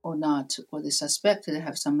 or not, or they suspect they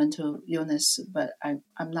have some mental illness, but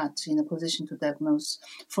I'm not in a position to diagnose.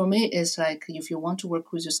 For me, it's like, if you want to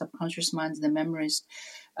work with your subconscious mind, the memories,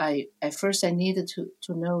 I needed to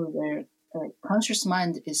know their conscious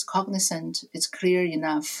mind is cognizant, it's clear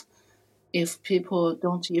enough. If people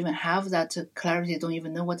don't even have that clarity, don't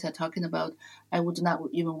even know what they're talking about, I would not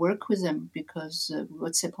even work with them, because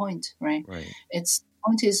what's the point, right? Right. It's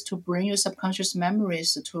point is to bring your subconscious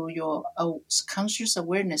memories to your conscious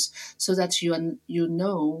awareness, so that you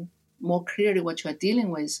know more clearly what you are dealing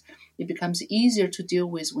with. It becomes easier to deal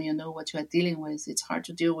with when you know what you are dealing with. It's hard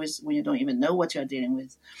to deal with when you don't even know what you are dealing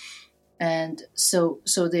with. And so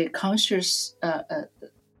the conscious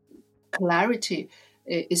clarity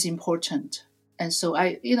is important. And so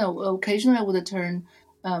occasionally I would turn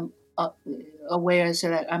away. I say,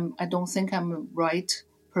 like, I don't think I'm the right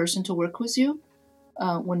person to work with you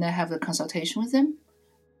when I have a consultation with them.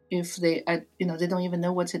 If they don't even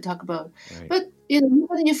know what to talk about. Right. But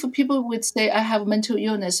even if people would say I have mental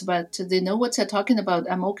illness, but they know what they're talking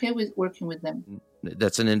about, I'm okay with working with them.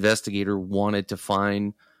 That's an investigator wanted to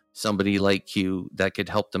find somebody like you that could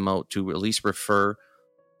help them out, to at least refer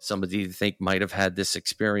somebody they think might have had this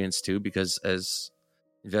experience to, because as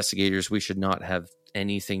investigators, we should not have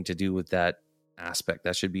anything to do with that aspect.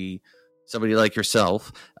 That should be somebody like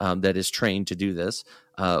yourself that is trained to do this.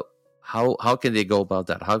 How can they go about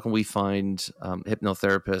that? How can we find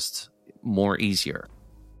hypnotherapists more easier?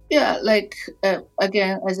 Yeah, like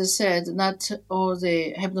again, as I said, not all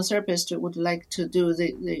the hypnotherapists would like to do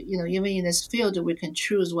even in this field, we can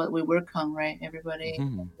choose what we work on, right? Everybody is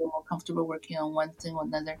more comfortable working on one thing or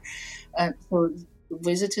another. So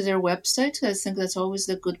visit their website. I think that's always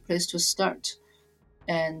a good place to start,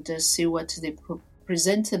 and see what they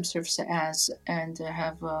present themselves as, and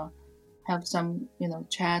have some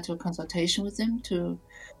chat or consultation with them to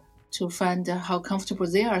find how comfortable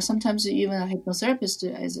they are. Sometimes even a hypnotherapist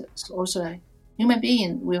is also a human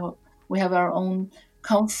being. We have our own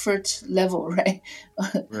comfort level, right?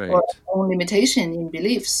 Or Right. our own limitation in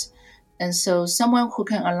beliefs. And so someone who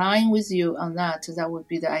can align with you on that, that would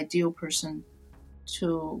be the ideal person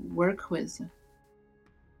to work with.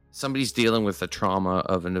 Somebody's dealing with the trauma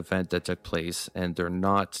of an event that took place and they're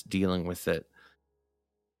not dealing with it.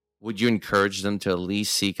 Would you encourage them to at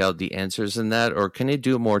least seek out the answers in that, or can it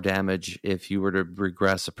do more damage if you were to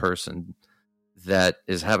regress a person that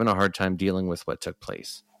is having a hard time dealing with what took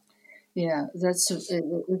place? Yeah, it's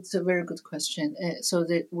a very good question. So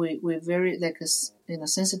that we very like a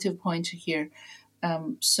sensitive point here.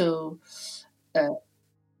 So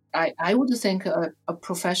I would think a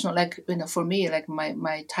professional, like for me, like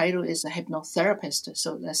my title is a hypnotherapist.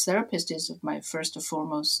 So a therapist is my first and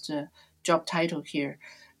foremost job title here.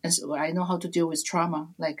 And so I know how to deal with trauma.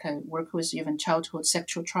 Like I work with even childhood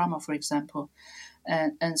sexual trauma, for example.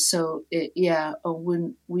 And so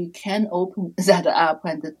when we can open that up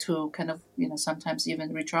and to kind of sometimes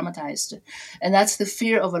even re-traumatized, and that's the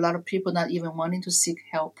fear of a lot of people not even wanting to seek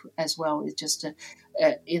help as well. It's just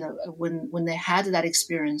when they had that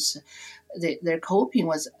experience, their coping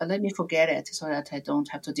was let me forget it so that I don't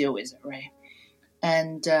have to deal with it, right?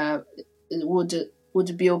 And it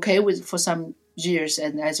would be okay with for some years,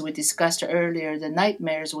 and as we discussed earlier, the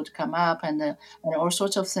nightmares would come up, and all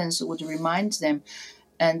sorts of things would remind them.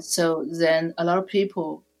 And so then a lot of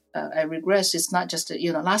people, I regress. It's not just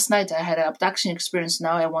last night I had an abduction experience,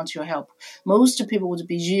 now I want your help. Most people would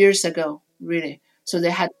be years ago, really. So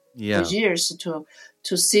they had for Yeah. years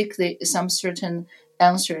to seek some certain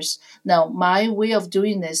answers. Now, my way of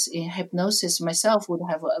doing this in hypnosis myself would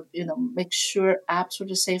have, make sure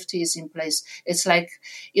absolute safety is in place. It's like,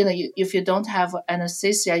 if you don't have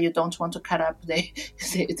anesthesia, you don't want to cut up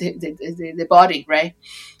the body, right?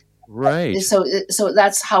 Right. So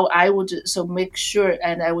that's how I would make sure,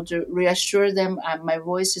 and I would reassure them. My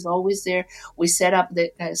voice is always there. We set up the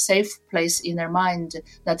safe place in their mind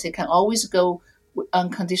that they can always go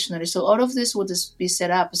unconditionally. So all of this would just be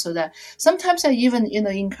set up so that sometimes I even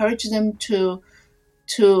encourage them to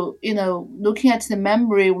looking at the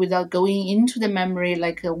memory without going into the memory,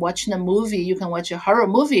 like watching a movie. You can watch a horror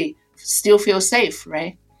movie, still feel safe,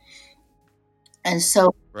 right? And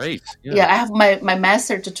so Right. yeah, Yeah. I have my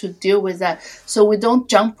method to deal with that. So we don't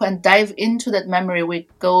jump and dive into that memory. We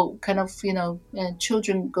go kind of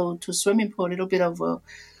children go to swimming pool, a little bit of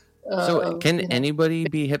So can anybody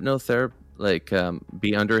be hypnotherapy, like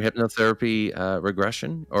be under hypnotherapy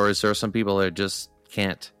regression, or is there some people that just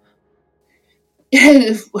can't?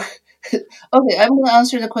 okay, I'm going to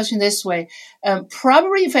answer the question this way.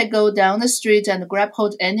 Probably if I go down the street and grab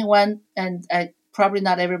hold anyone, and probably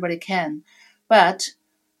not everybody can, but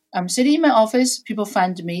I'm sitting in my office, people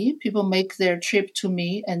find me, people make their trip to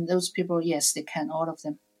me, and those people, yes, they can, all of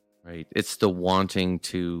them. Right. It's the wanting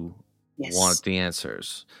to want Yes, the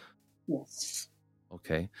answers. yes.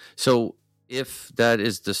 Okay. So if that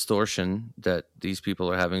is distortion that these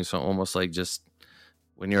people are having, so almost like just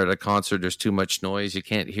when you're at a concert, there's too much noise, you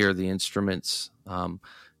can't hear the instruments.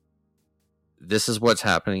 This is what's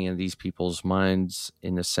happening in these people's minds,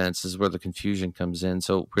 in a sense, is where the confusion comes in.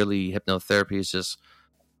 So really, hypnotherapy is just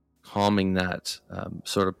calming that,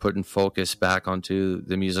 sort of putting focus back onto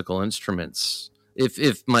the musical instruments.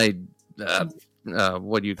 If my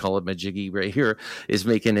what do you call it, my jiggy right here is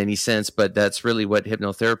making any sense, but that's really what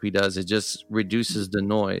hypnotherapy does. It just reduces the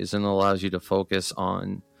noise and allows you to focus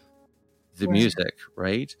on the Right. music,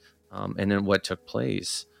 right? And then what took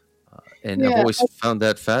place. And I've Yeah, always found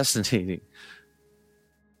that fascinating.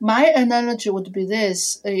 my analogy would be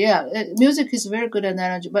this. Music is a very good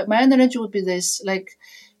analogy, but my analogy would be this: like,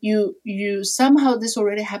 you somehow this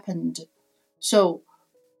already happened. So,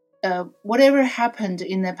 whatever happened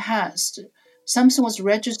in the past, something was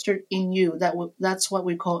registered in you. That's what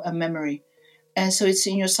we call a memory, and so it's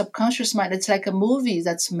in your subconscious mind. It's like a movie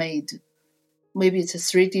that's made. Maybe it's a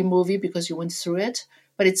 3D movie because you went through it,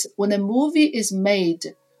 but it's when a movie is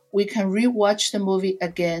made, we can rewatch the movie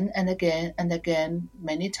again and again and again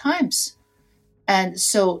many times. And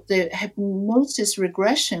so the hypnosis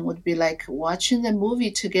regression would be like watching the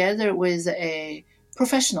movie together with a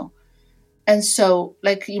professional. And so,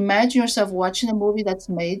 like, imagine yourself watching a movie that's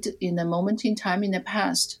made in a moment in time in the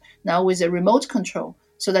past, now with a remote control,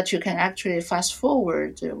 so that you can actually fast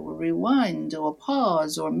forward or rewind or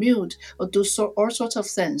pause or mute or do all sorts of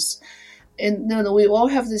things. And we all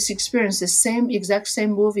have this experience, the exact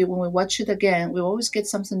same movie. When we watch it again, we always get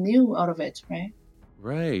something new out of it, right?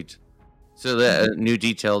 Right. So that new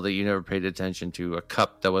detail that you never paid attention to, a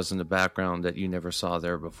cup that was in the background that you never saw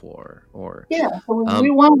there before, or Yeah, so we um,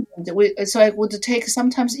 rewound. So I would take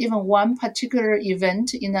sometimes even one particular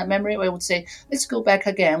event in that memory. I would say, let's go back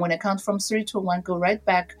again. When I count from 3 to 1, go right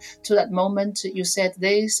back to that moment you said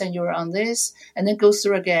this and you were on this, and then go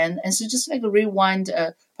through again. And so just like rewind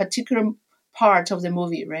a particular part of the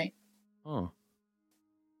movie, right? oh,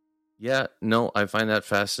 yeah, no, I find that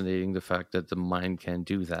fascinating. The fact that the mind can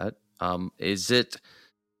do that.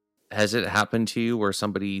 Has it happened to you where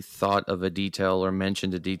somebody thought of a detail or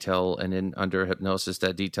mentioned a detail, and in under hypnosis,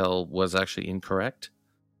 that detail was actually incorrect?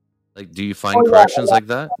 Like, do you find Oh corrections like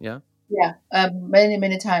that? Yeah. yeah, many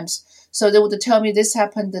many times. So they would tell me this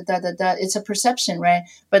happened, that. It's a perception, right?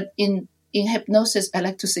 But in hypnosis, I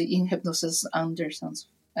like to say in hypnosis under sounds.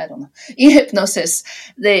 I don't know. In hypnosis,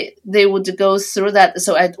 they would go through that.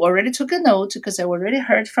 So I already took a note because I already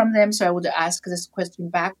heard from them. So I would ask this question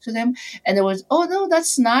back to them, and it was, oh no,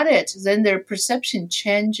 that's not it. Then their perception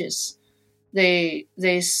changes. They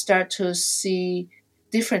start to see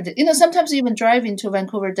different. Sometimes even driving to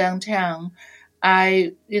Vancouver downtown,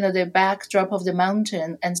 the backdrop of the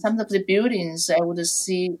mountain and some of the buildings I would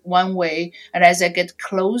see one way, and as I get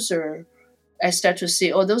closer, I start to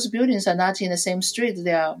see, oh, those buildings are not in the same street.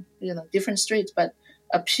 They are, different streets, but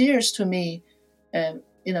appears to me,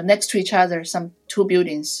 next to each other, some two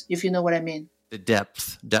buildings, if you know what I mean. The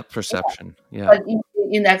depth perception. Yeah. But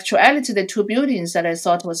in actuality, the two buildings that I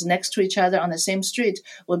thought was next to each other on the same street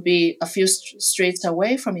would be a few streets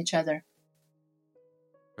away from each other.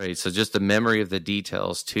 Right. So just the memory of the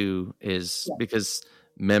details too is because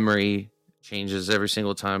memory changes every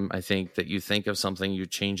single time. I think that you think of something, you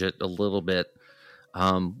change it a little bit,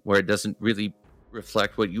 where it doesn't really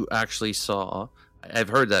reflect what you actually saw. I've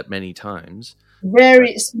heard that many times.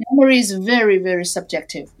 Memory is very, very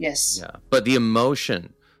subjective. Yes. Yeah. But the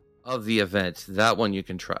emotion of the event, that one you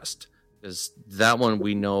can trust, because that one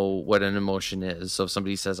we know what an emotion is. So if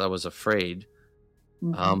somebody says I was afraid,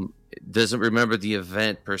 doesn't remember the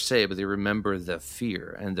event per se, but they remember the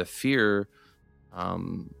fear, and the fear,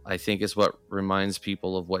 I think, is what reminds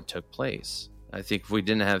people of what took place. I think if we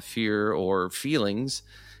didn't have fear or feelings,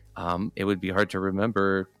 it would be hard to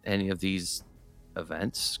remember any of these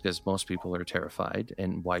events, because most people are terrified,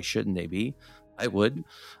 and why shouldn't they be? I would.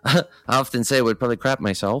 I often say I would probably crap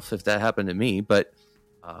myself if that happened to me, but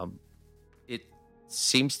it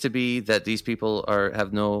seems to be that these people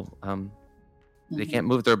have no they can't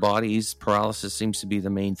move their bodies. Paralysis seems to be the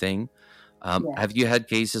main thing. Have you had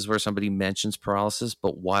cases where somebody mentions paralysis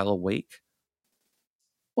but while awake?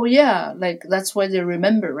 Oh yeah, like that's why they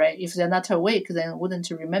remember, right? If they're not awake, then wouldn't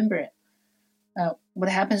you remember it? What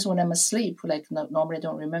happens when I'm asleep? Like normally I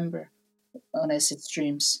don't remember unless it's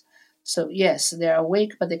dreams. So yes, they're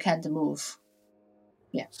awake, but they can't move.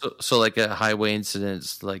 Yeah. So like a highway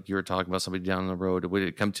incidents, like you were talking about somebody down the road, would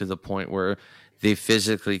it come to the point where they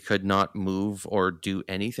physically could not move or do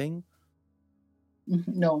anything?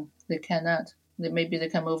 No, they cannot. Maybe they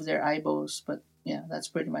can move their eyeballs, but yeah, that's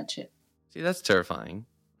pretty much it. See, that's terrifying,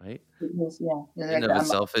 right? Because, In of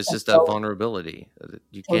itself, it's just that vulnerability.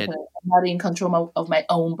 You can't. I'm not in control of my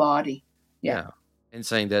own body. Yeah. And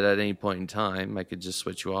saying that at any point in time, I could just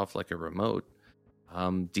switch you off like a remote,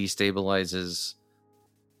 destabilizes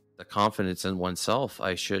the confidence in oneself,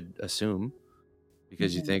 I should assume,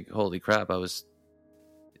 because you think, holy crap,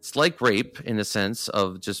 it's like rape in a sense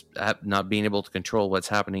of just not being able to control what's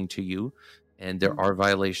happening to you. And there are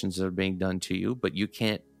violations that are being done to you, but you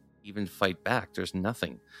can't even fight back. There's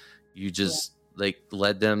nothing. You just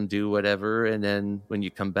let them do whatever. And then when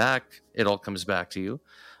you come back, it all comes back to you.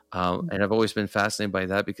 And I've always been fascinated by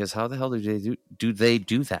that, because how the hell do they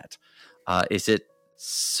do that? Is it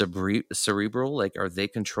cerebral? Like, are they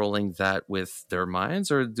controlling that with their minds,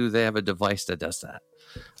 or do they have a device that does that?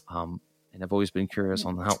 And I've always been curious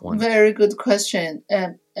on that one. Very good question.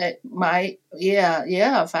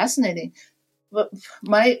 Fascinating. But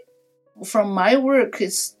from my work,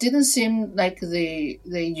 it didn't seem like they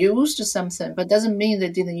used something, but doesn't mean they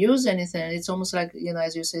didn't use anything. It's almost like,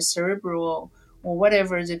 as you say, cerebral or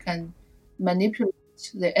whatever, they can manipulate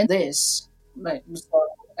this. Like, so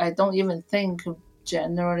I don't even think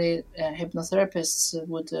generally hypnotherapists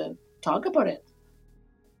would talk about it.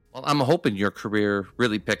 Well, I'm hoping your career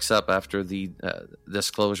really picks up after the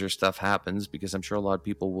disclosure stuff happens, because I'm sure a lot of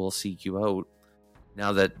people will seek you out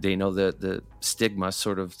now that they know that the stigma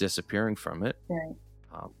sort of disappearing from it. Right.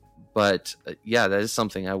 But that is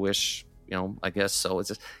something I wish, I guess so. It's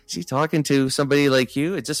just, see, talking to somebody like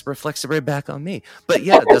you, it just reflects right back on me. But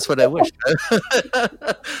that's what I wish.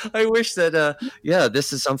 I wish that,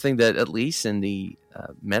 this is something that at least in the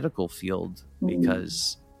medical field,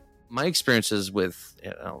 because my experiences with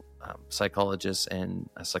psychologists and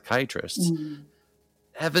psychiatrists Mm.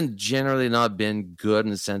 haven't generally not been good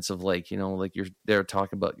in the sense of like, like they're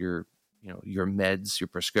talking about your, your meds, your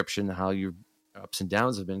prescription, how your ups and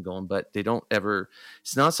downs have been going, but they don't ever,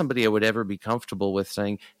 it's not somebody I would ever be comfortable with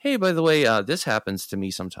saying, hey, by the way, this happens to me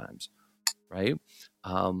sometimes. Right.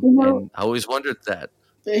 You know, And I always wondered that.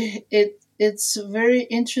 it's very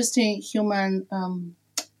interesting human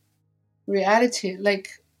reality. Like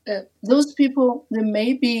those people, they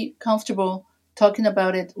may be comfortable talking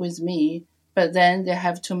about it with me, but then they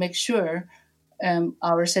have to make sure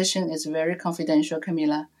our session is very confidential,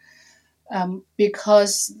 Camila,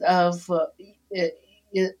 because of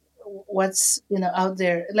it, what's out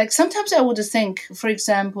there. Like sometimes I would think, for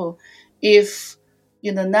example, if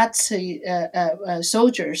Nazi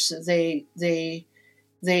soldiers, they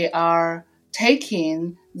are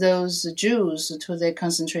taking those Jews to the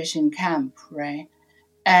concentration camp, right?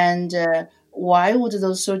 And why would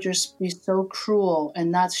those soldiers be so cruel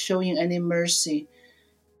and not showing any mercy?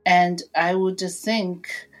 And I would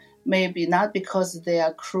think maybe not because they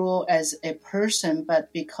are cruel as a person,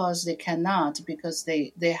 but because they cannot, because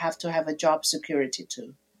they have to have a job security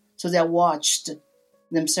too. So they're watched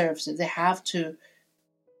themselves. They have to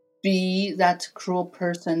be that cruel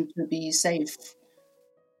person to be safe.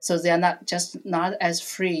 So they are not as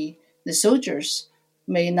free. The soldiers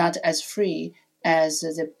may not as free as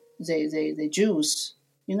the Jews.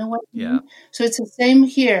 You know what I Yeah. mean? So it's the same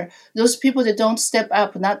here. Those people that don't step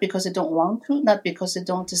up, not because they don't want to, not because they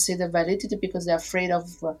don't see the validity, because they're afraid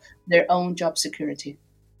of their own job security.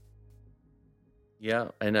 Yeah.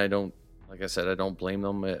 And I don't, like I said, I don't blame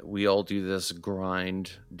them. We all do this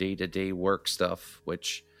grind, day to day work stuff,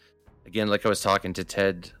 which, again, like I was talking to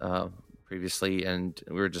Ted previously, and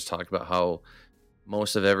we were just talking about how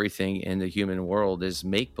most of everything in the human world is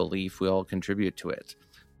make believe. We all contribute to it,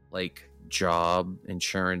 like job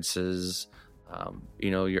insurances,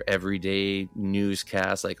 your everyday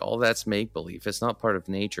newscast, like all that's make believe. It's not part of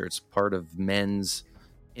nature. It's part of men's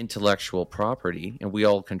intellectual property, and we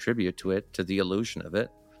all contribute to it, to the illusion of it.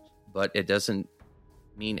 But it doesn't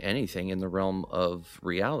mean anything in the realm of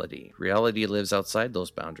reality. Reality lives outside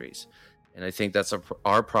those boundaries. And I think that's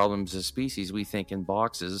our problems as species. We think in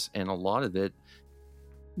boxes, and a lot of it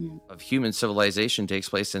of human civilization takes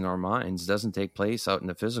place in our minds, doesn't take place out in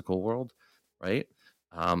the physical world, right?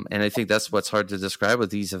 And I think that's what's hard to describe with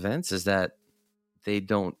these events, is that they're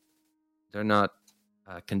not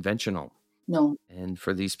conventional. No. And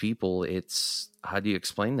for these people, it's, how do you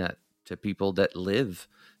explain that to people that live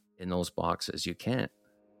in those boxes? You can't.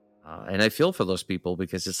 And I feel for those people,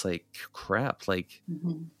 because it's like, crap, like,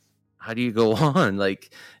 Mm-hmm. how do you go on, like,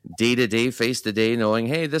 day to day, face to day, knowing,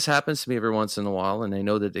 hey, this happens to me every once in a while, and I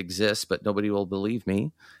know that it exists, but nobody will believe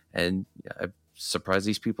me. And I'm surprised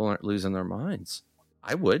these people aren't losing their minds.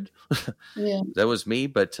 I would. Yeah. That was me,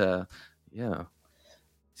 but yeah.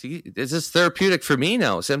 See, this is therapeutic for me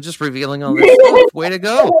now. See, I'm just revealing all this stuff. Way to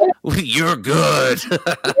go. You're good.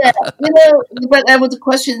 Yeah, but I would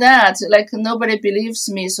question that. Like nobody believes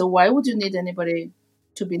me, so why would you need anybody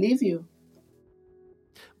to believe you?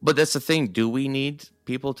 But that's the thing. Do we need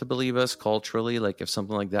people to believe us culturally? Like, if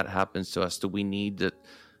something like that happens to us, do we need that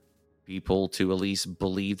people to at least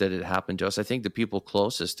believe that it happened to us? I think the people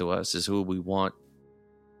closest to us is who we want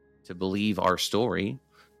to believe our story.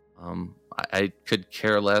 I could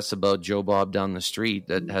care less about Joe Bob down the street.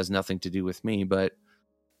 That has nothing to do with me. But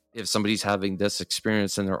if somebody's having this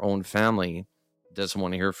experience in their own family, doesn't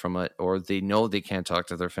want to hear from it, or they know they can't talk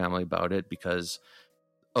to their family about it because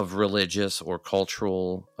of religious or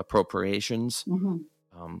cultural appropriations.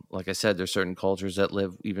 Mm-hmm. Like I said, there's certain cultures that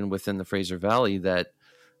live even within the Fraser Valley that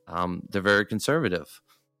they're very conservative,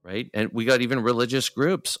 right? And we got even religious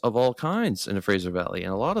groups of all kinds in the Fraser Valley,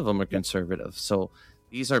 and a lot of them are conservative. So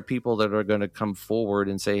these are people that are going to come forward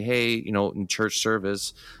and say, hey, in church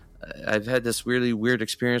service, I've had this really weird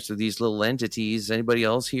experience with these little entities. Anybody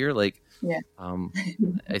else here? Like, Yeah.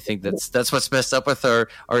 I think that's what's messed up with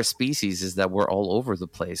our species, is that we're all over the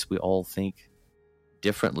place. We all think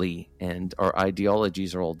differently, and our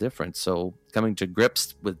ideologies are all different. So coming to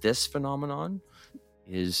grips with this phenomenon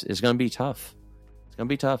is going to be tough. It's going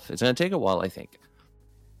to be tough. It's going to take a while, I think.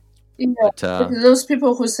 Yeah, But those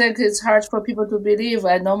people who say it's hard for people to believe,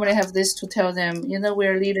 I normally have this to tell them,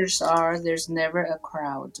 where leaders are, there's never a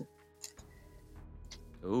crowd.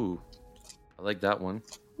 ooh, I like that one.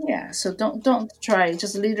 Yeah, so don't try.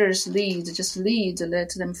 Just leaders lead. Just lead.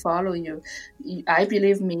 Let them follow you. I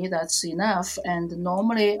believe me. That's enough. And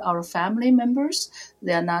normally our family members,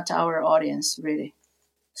 they are not our audience really.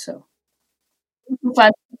 So you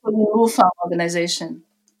find people who move from organization,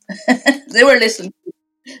 they were listening.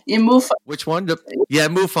 In move. Which one? Yeah,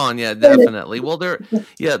 MUFON. Yeah, definitely. Well,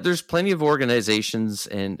 there's plenty of organizations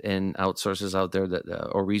and outsources out there that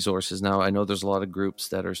or resources now. I know there's a lot of groups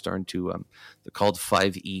that are starting to. They're called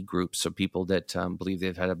 5E groups, so people that believe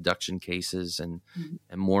they've had abduction cases and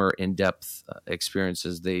more in depth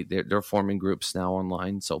experiences. They're forming groups now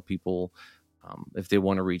online, so people, if they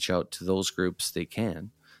want to reach out to those groups, they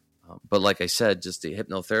can. But like I said, just the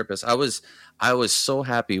hypnotherapist, I was so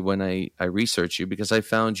happy when I researched you because I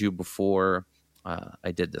found you before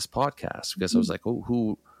I did this podcast because I was like, oh,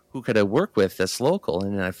 who could I work with that's local?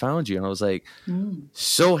 And then I found you, and I was like,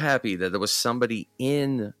 so happy that there was somebody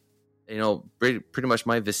in pretty much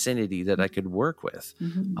my vicinity that I could work with,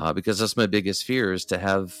 because that's my biggest fear is to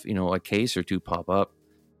have a case or two pop up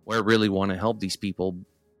where I really want to help these people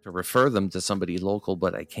to refer them to somebody local,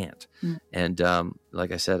 but I can't. And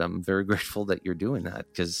like I said, I'm very grateful that you're doing that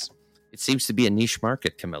because it seems to be a niche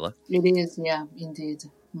market, Kemila. It is, yeah, indeed.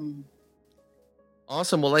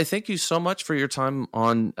 Awesome. Well, I thank you so much for your time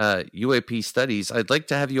on UAP studies. I'd like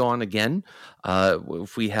to have you on again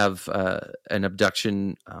if we have an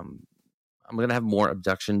abduction. I'm going to have more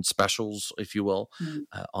abduction specials, if you will,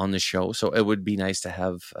 on the show. So it would be nice to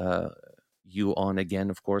have you on again,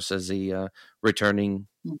 of course, as a returning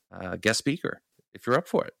guest speaker, if you're up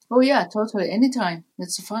for it. Oh, yeah, totally. Anytime.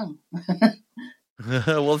 It's fun.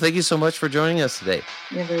 Well, thank you so much for joining us today.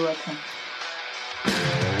 You're very welcome.